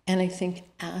 and I think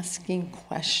asking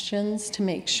questions to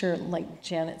make sure, like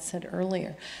Janet said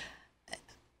earlier,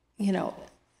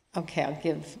 okay, I'll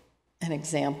give an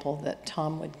example that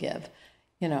Tom would give.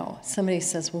 Somebody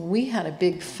says, well, we had a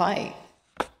big fight.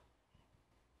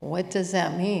 What does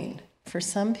that mean? For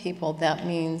some people, that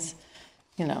means,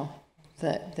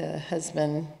 that the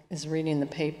husband is reading the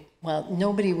paper. Well,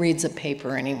 nobody reads a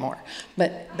paper anymore.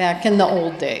 But back in the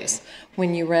old days,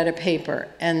 when you read a paper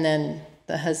and then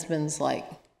the husband's like,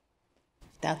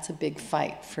 that's a big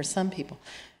fight for some people.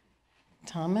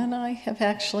 Tom and I have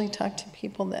actually talked to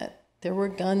people that there were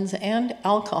guns and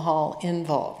alcohol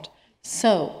involved.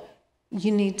 So you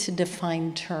need to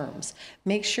define terms.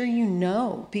 Make sure you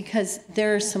know, because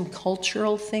there are some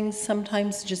cultural things,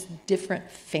 sometimes just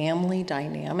different family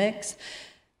dynamics,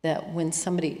 that when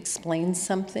somebody explains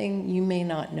something, you may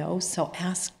not know. So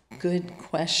ask good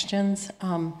questions.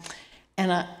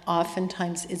 And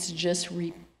oftentimes it's just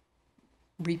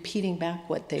repeating back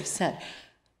what they've said.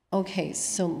 Okay,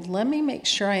 so let me make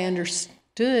sure I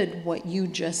understood what you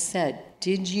just said.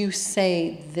 Did you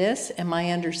say this? Am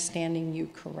I understanding you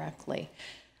correctly?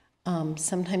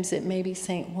 Sometimes it may be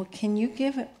saying, well, can you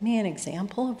give me an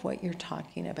example of what you're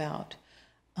talking about?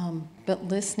 But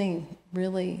listening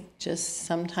really just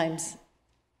sometimes.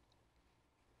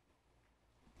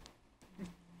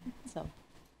 So.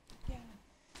 Yeah.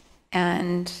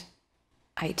 And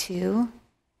I too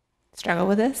struggle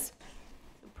with this.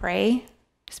 Pray.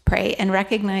 Just pray and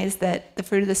recognize that the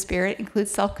fruit of the Spirit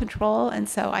includes self-control, and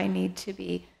so I need to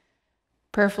be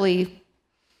prayerfully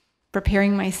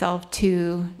preparing myself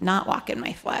to not walk in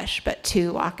my flesh, but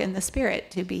to walk in the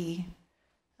Spirit, to be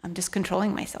I'm just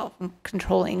controlling myself. I'm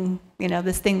controlling,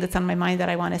 this thing that's on my mind that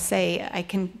I want to say. I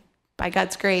can, by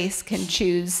God's grace, can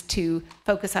choose to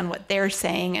focus on what they're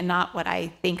saying and not what I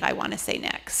think I want to say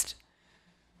next.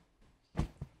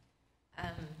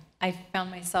 I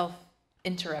found myself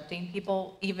interrupting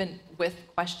people, even with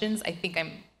questions. I think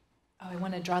I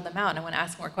want to draw them out and I want to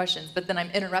ask more questions, but then I'm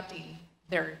interrupting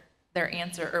their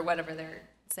answer or whatever they're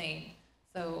saying.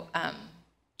 So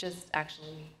just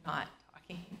actually not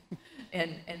talking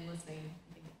and listening,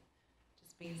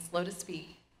 just being slow to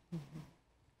speak.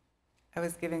 I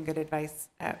was given good advice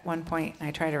at one point, and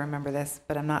I try to remember this,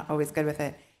 but I'm not always good with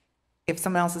it. If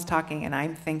someone else is talking and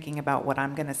I'm thinking about what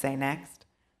I'm going to say next,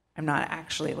 I'm not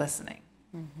actually listening.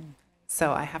 Mm-hmm.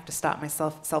 So I have to stop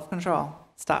myself, self-control,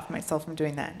 stop myself from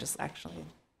doing that and just actually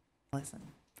listen.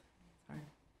 Sorry.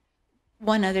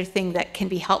 one other thing that can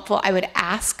be helpful, I would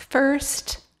ask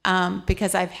first,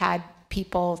 because I've had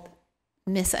people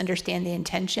misunderstand the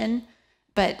intention,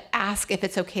 but ask if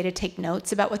it's okay to take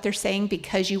notes about what they're saying,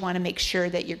 because you want to make sure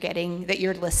that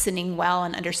you're listening well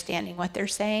and understanding what they're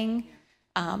saying.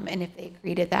 And if they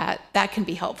agree to that, that can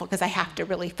be helpful, because I have to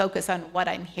really focus on what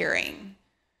I'm hearing.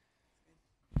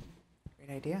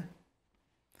 Great idea.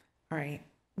 All right.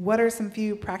 What are some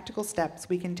few practical steps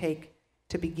we can take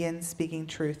to begin speaking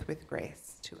truth with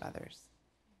grace to others?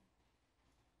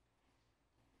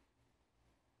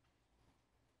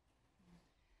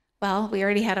 Well, we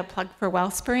already had a plug for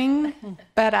Wellspring,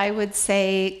 but I would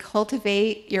say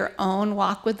cultivate your own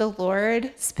walk with the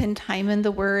Lord. Spend time in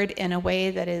the Word in a way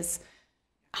that is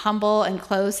humble and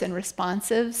close and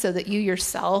responsive, so that you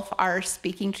yourself are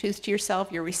speaking truth to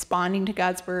yourself. You're responding to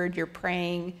God's Word. You're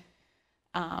praying.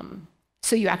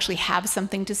 So you actually have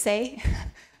something to say.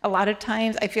 A lot of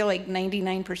times, I feel like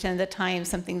 99% of the time,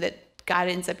 something that God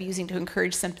ends up using to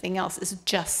encourage something else is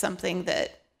just something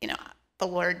that, the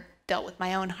Lord dealt with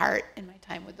my own heart in my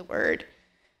time with the Word.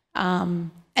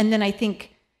 And then I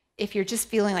think if you're just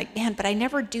feeling like, man, but I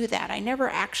never do that. I never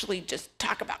actually just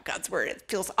talk about God's Word. It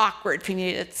feels awkward for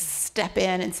me to step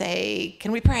in and say,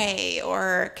 can we pray?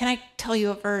 Or can I tell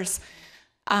you a verse?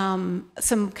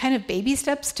 Some kind of baby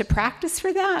steps to practice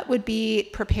for that would be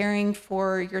preparing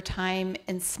for your time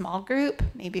in small group.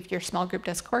 Maybe if your small group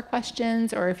does core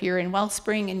questions, or if you're in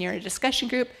Wellspring and you're in a discussion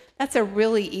group, that's a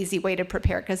really easy way to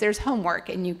prepare, because there's homework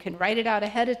and you can write it out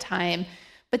ahead of time.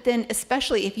 But then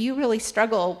especially if you really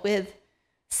struggle with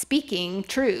speaking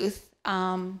truth,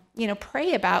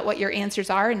 pray about what your answers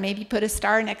are, and maybe put a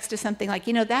star next to something like,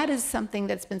 that is something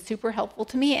that's been super helpful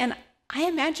to me, and I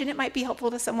imagine it might be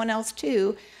helpful to someone else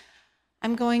too.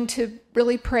 I'm going to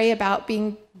really pray about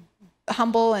being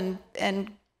humble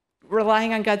and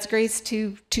relying on God's grace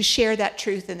to share that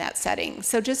truth in that setting.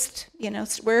 So just,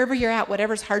 wherever you're at,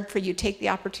 whatever's hard for you, take the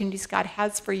opportunities God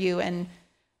has for you and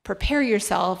prepare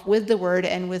yourself with the Word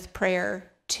and with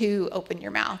prayer to open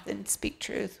your mouth and speak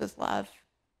truth with love.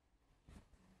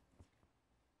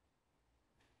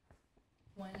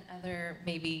 One other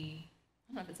maybe,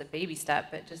 I don't know if it's a baby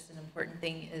step, but just an important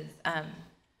thing is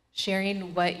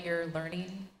sharing what you're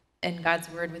learning in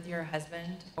God's Word with your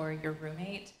husband or your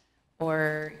roommate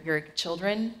or your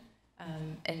children,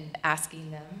 and asking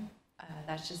them.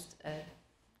 That's just a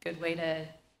good way to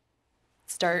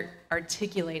start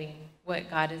articulating what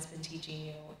God has been teaching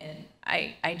you. And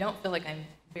I don't feel like I'm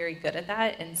very good at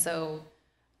that, and so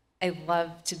I love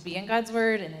to be in God's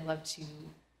Word, and I love to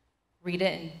read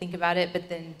it and think about it, but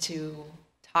then to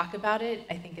talk about it,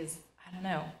 I think is, I don't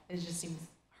know, it just seems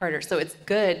harder. So it's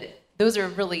good. Those are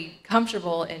really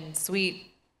comfortable and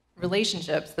sweet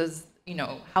relationships, those,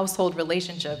 household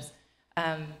relationships.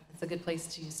 It's a good place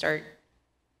to start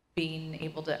being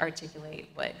able to articulate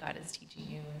what God is teaching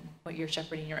you and what you're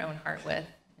shepherding your own heart with,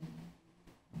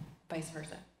 and vice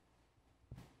versa.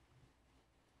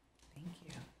 Thank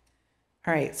you.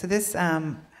 All right, so this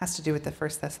has to do with the 1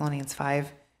 Thessalonians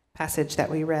 5 passage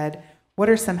that we read. What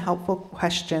are some helpful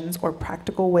questions or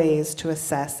practical ways to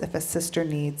assess if a sister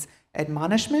needs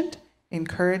admonishment,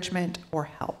 encouragement, or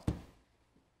help?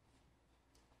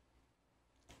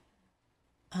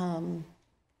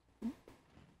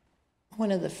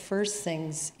 One of the first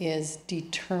things is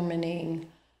determining,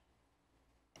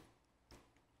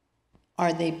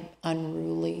 are they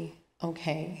unruly?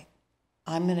 Okay,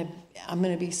 I'm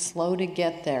gonna be slow to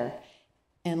get there,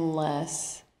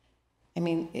 unless,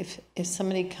 if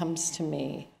somebody comes to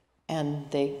me and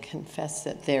they confess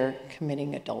that they're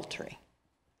committing adultery,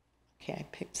 okay, I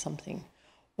picked something,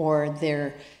 or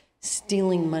they're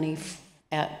stealing money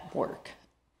at work,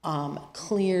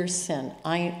 clear sin.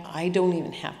 I don't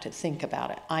even have to think about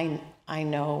it. I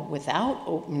know without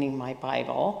opening my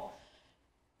Bible,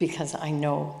 because I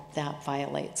know that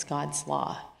violates God's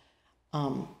law.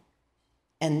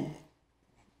 And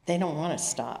they don't want to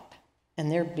stop,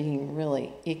 and they're being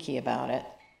really icky about it.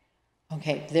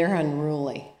 Okay, they're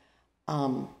unruly.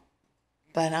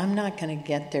 But I'm not going to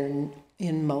get there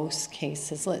in most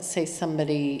cases. Let's say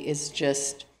somebody is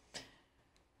just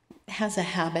has a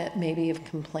habit maybe of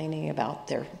complaining about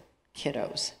their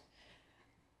kiddos.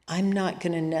 I'm not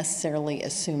going to necessarily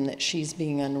assume that she's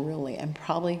being unruly. I'm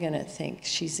probably going to think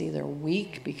she's either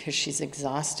weak because she's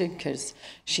exhausted because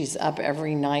she's up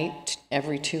every night,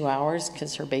 every 2 hours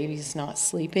because her baby's not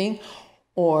sleeping,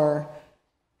 or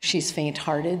she's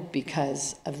faint-hearted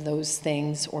because of those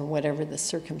things, or whatever the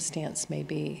circumstance may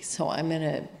be. So I'm going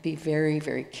to be very,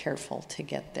 very careful to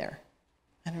get there.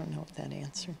 I don't know if that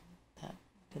answered that.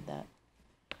 Did that?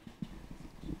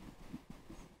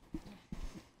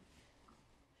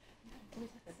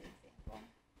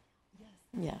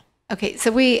 Yeah. Okay,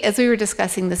 so as we were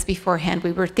discussing this beforehand,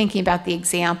 we were thinking about the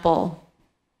example.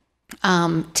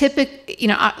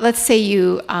 Let's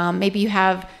say maybe you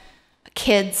have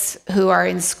kids who are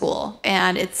in school,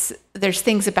 and there's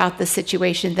things about the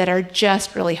situation that are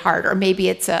just really hard, or maybe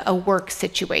it's a work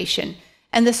situation,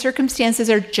 and the circumstances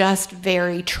are just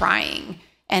very trying,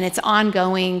 and it's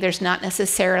ongoing. There's not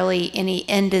necessarily any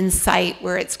end in sight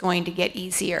where it's going to get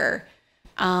easier.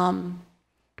 As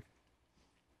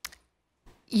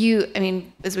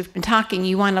we've been talking,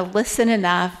 you want to listen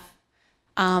enough,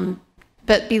 and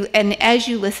as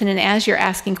you listen and as you're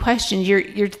asking questions,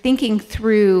 you're thinking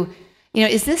through,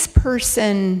 is this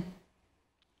person,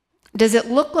 does it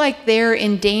look like they're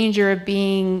in danger of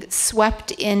being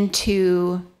swept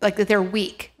into, like that they're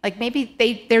weak? Like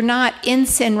maybe they're not in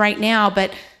sin right now,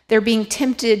 but they're being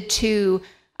tempted to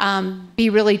be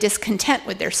really discontent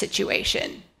with their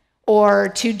situation, or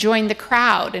to join the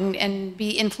crowd and be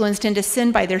influenced into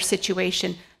sin by their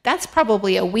situation. That's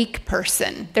probably a weak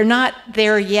person. They're not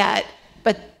there yet,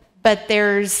 but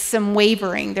there's some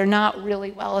wavering. They're not really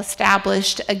well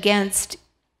established against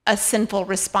a sinful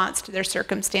response to their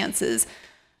circumstances.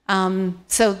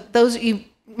 So those, you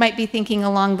might be thinking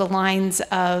along the lines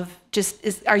of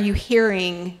are you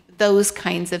hearing those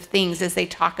kinds of things as they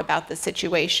talk about the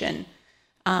situation?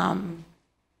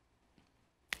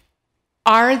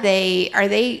 Are they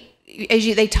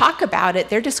they talk about it,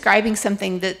 they're describing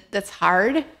something that's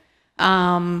hard.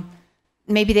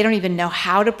 Maybe they don't even know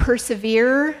how to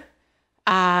persevere,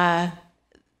 and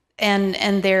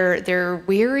they're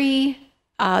weary,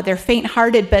 they're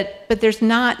faint-hearted, but there's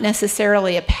not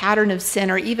necessarily a pattern of sin,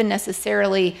 or even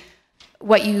necessarily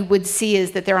what you would see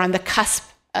is that they're on the cusp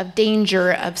of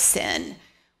danger of sin.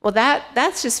 Well,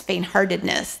 that's just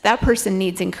faint-heartedness. That person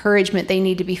needs encouragement. They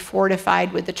need to be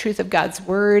fortified with the truth of God's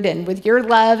word and with your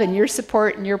love and your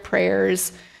support and your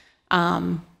prayers.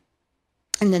 And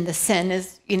then the sin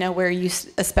is, where you,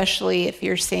 especially if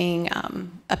you're seeing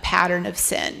a pattern of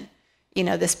sin,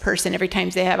 this person, every time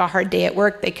they have a hard day at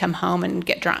work, they come home and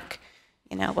get drunk.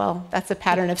 Well, that's a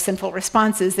pattern of sinful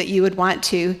responses that you would want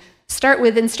to start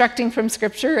with instructing from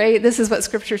Scripture, right? This is what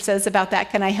Scripture says about that.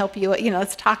 Can I help you?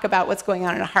 Let's talk about what's going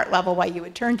on at a heart level, why you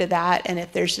would turn to that. And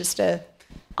if there's just a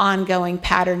ongoing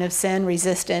pattern of sin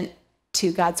resistant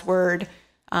to God's word,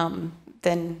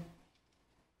 then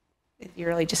you're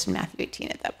really just in Matthew 18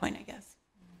 at that point, I guess.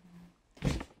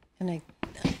 And I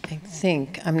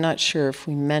think, I'm not sure if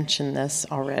we mentioned this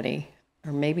already,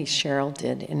 or maybe Cheryl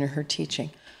did in her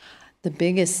teaching. The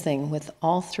biggest thing with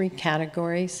all three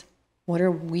categories, what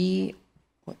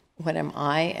am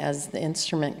I as the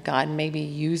instrument God may be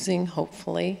using,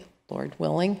 hopefully, Lord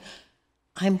willing?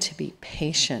 I'm to be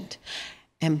patient.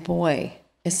 And boy,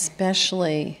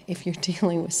 especially if you're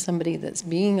dealing with somebody that's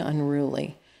being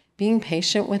unruly, being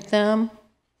patient with them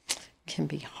can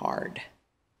be hard.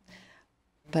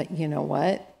 But you know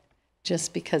what?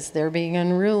 Just because they're being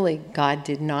unruly, God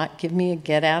did not give me a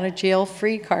get out of jail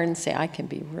free card and say I can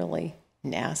be really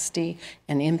nasty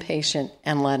and impatient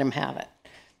and let him have it.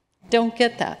 Don't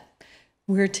get that.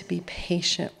 We're to be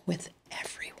patient with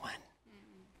everyone.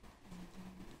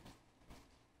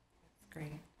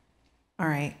 Great. All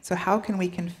right, so how can we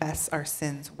confess our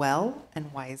sins well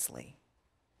and wisely?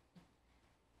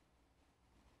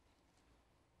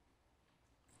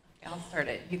 I'll start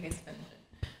it. You guys finish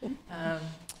it.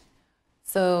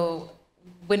 So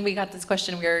when we got this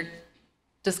question, we were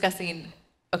discussing,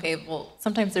 okay, well,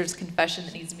 sometimes there's confession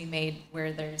that needs to be made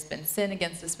where there's been sin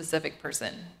against a specific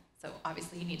person. So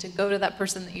obviously you need to go to that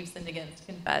person that you've sinned against,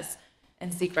 confess,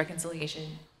 and seek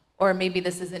reconciliation. Or maybe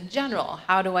this is in general.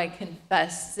 How do I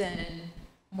confess sin?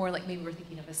 More like maybe we're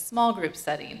thinking of a small group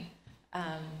setting.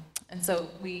 And so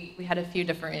we had a few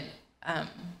different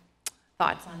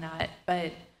thoughts on that.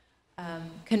 But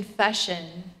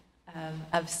confession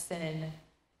of sin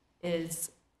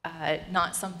is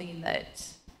not something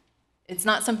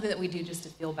that we do just to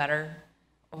feel better,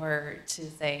 or to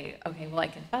say, okay, well, I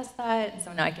confess that, and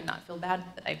so now I cannot feel bad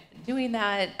that I've been doing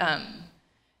that.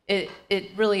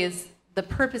 It really is, the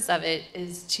purpose of it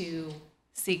is to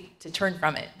seek to turn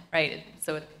from it, right?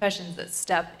 So confession is a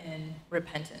step in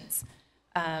repentance.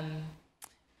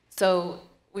 So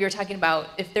we were talking about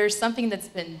if there's something that's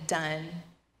been done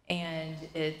and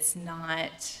it's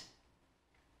not,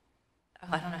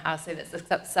 I don't know how to say this,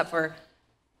 except for,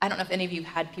 I don't know if any of you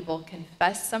have had people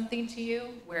confess something to you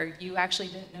where you actually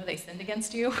didn't know they sinned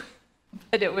against you,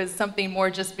 but it was something more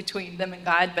just between them and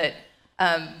God, but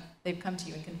they've come to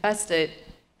you and confessed it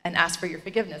and asked for your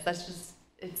forgiveness. That's just,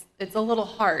 it's a little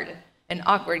hard and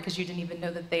awkward because you didn't even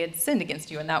know that they had sinned against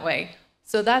you in that way.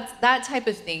 So that type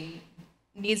of thing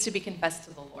needs to be confessed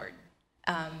to the Lord.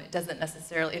 It doesn't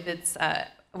necessarily, if it's,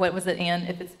 what was it, Anne?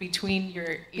 If it's between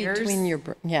your ears. Between your,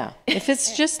 yeah. If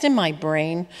it's just in my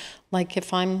brain, like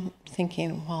if I'm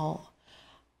thinking, well,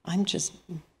 I'm just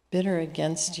bitter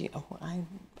against you.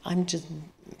 I'm just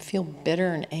feel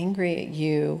bitter and angry at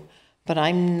you, but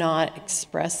I'm not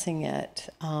expressing it.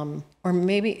 Or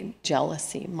maybe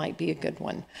jealousy might be a good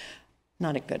one.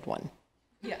 Not a good one.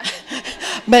 Yeah.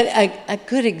 But a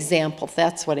good example,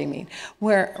 that's what I mean,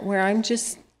 where I'm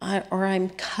just, or I'm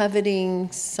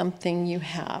coveting something you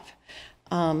have.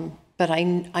 But I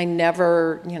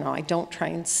never, I don't try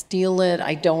and steal it.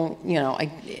 I don't,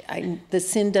 the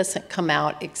sin doesn't come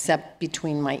out except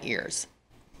between my ears.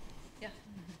 Yeah.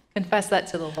 Confess that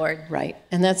to the Lord. Right.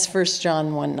 And that's 1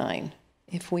 John 1:9.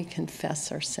 If we confess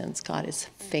our sins, God is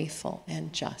faithful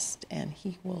and just, and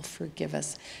he will forgive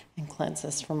us and cleanse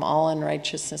us from all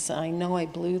unrighteousness. And I know I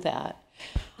blew that.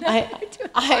 I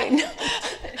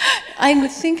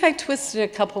think I twisted a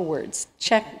couple words.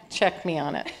 Check me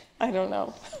on it. I don't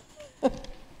know.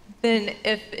 Then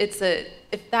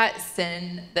if that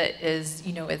sin that is,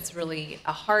 it's really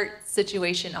a heart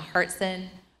situation, a heart sin,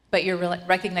 but you're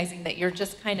recognizing that you're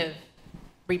just kind of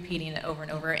repeating it over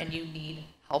and over and you need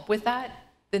help with that,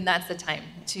 then that's the time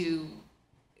to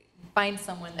find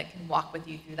someone that can walk with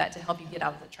you through that to help you get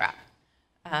out of the trap.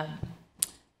 And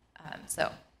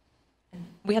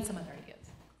we had some other ideas,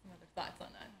 some other thoughts on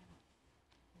that.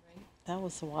 Right? That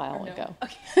was a while No? ago.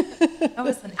 Okay. That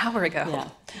was an hour ago.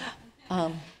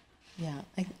 Yeah. Yeah.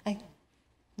 Okay.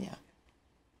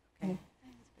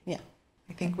 Yeah.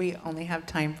 I think we only have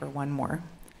time for one more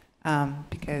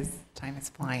because time is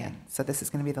flying. So this is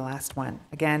going to be the last one.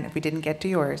 Again, if we didn't get to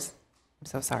yours, I'm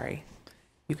so sorry.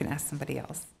 You can ask somebody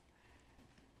else.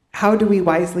 How do we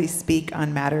wisely speak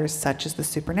on matters such as the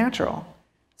supernatural?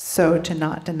 So to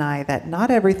not deny that not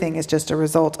everything is just a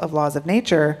result of laws of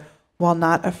nature, while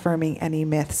not affirming any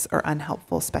myths or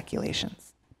unhelpful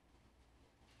speculations.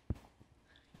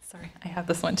 Sorry, I have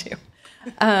this one too.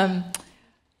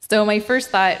 So my first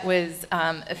thought was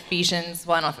Ephesians.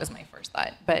 Well, I don't know if it was my first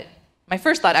thought, but my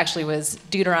first thought actually was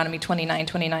Deuteronomy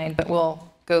 29:29, but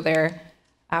we'll go there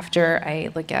after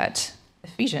I look at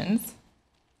Ephesians.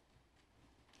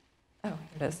 Oh, here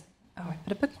it is. Oh, I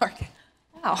put a bookmark.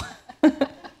 Wow.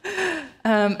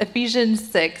 Ephesians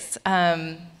 6.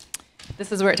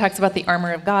 This is where it talks about the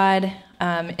armor of God.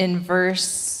 In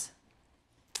verse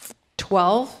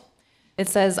 12, it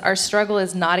says, "Our struggle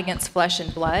is not against flesh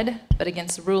and blood, but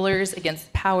against rulers,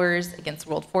 against powers, against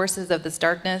world forces of this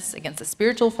darkness, against the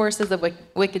spiritual forces of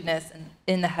wickedness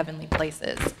in the heavenly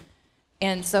places."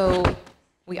 And so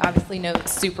we obviously know that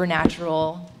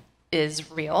supernatural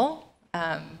is real.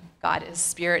 God is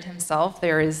spirit himself.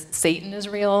 Satan is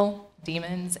real.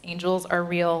 Demons, angels are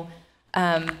real.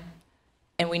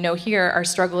 And we know here our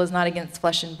struggle is not against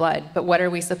flesh and blood. But what are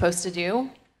we supposed to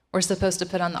do? We're supposed to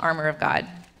put on the armor of God.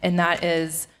 And that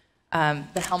is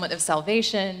the helmet of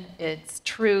salvation. It's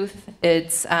truth.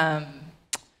 It's,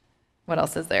 what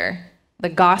else is there? The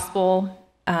gospel,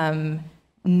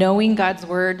 knowing God's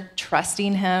word,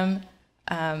 trusting him,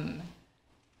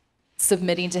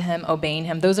 submitting to him, obeying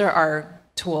him. Those are our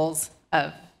tools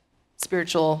of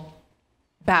spiritual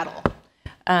battle.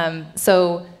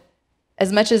 So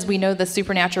as much as we know the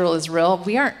supernatural is real,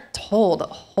 we aren't told a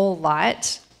whole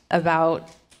lot about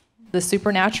the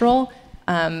supernatural.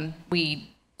 We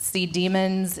see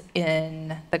demons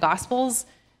in the Gospels,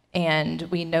 and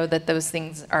we know that those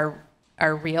things are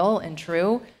real and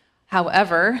true.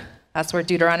 However, that's where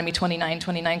Deuteronomy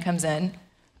 29:29 comes in.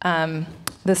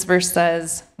 This verse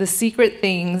says, "The secret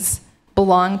things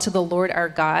belong to the Lord our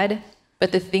God,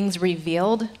 but the things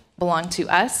revealed belong to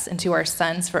us and to our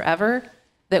sons forever,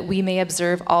 that we may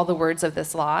observe all the words of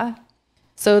this law."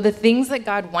 So the things that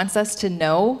God wants us to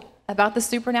know about the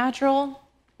supernatural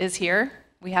is here.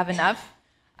 We have enough.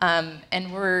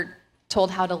 And we're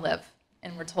told how to live.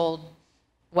 And we're told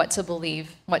what to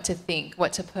believe, what to think,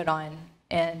 what to put on.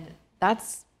 And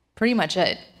that's pretty much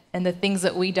it. And the things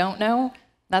that we don't know,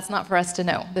 that's not for us to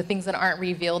know. The things that aren't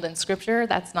revealed in Scripture,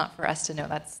 that's not for us to know.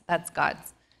 That's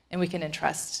God's. And we can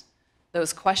entrust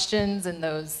those questions and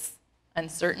those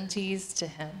uncertainties to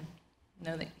him.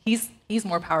 Know that he's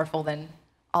more powerful than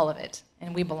all of it,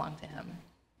 and we belong to him.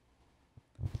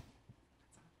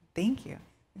 Thank you.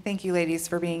 Thank you, ladies,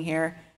 for being here.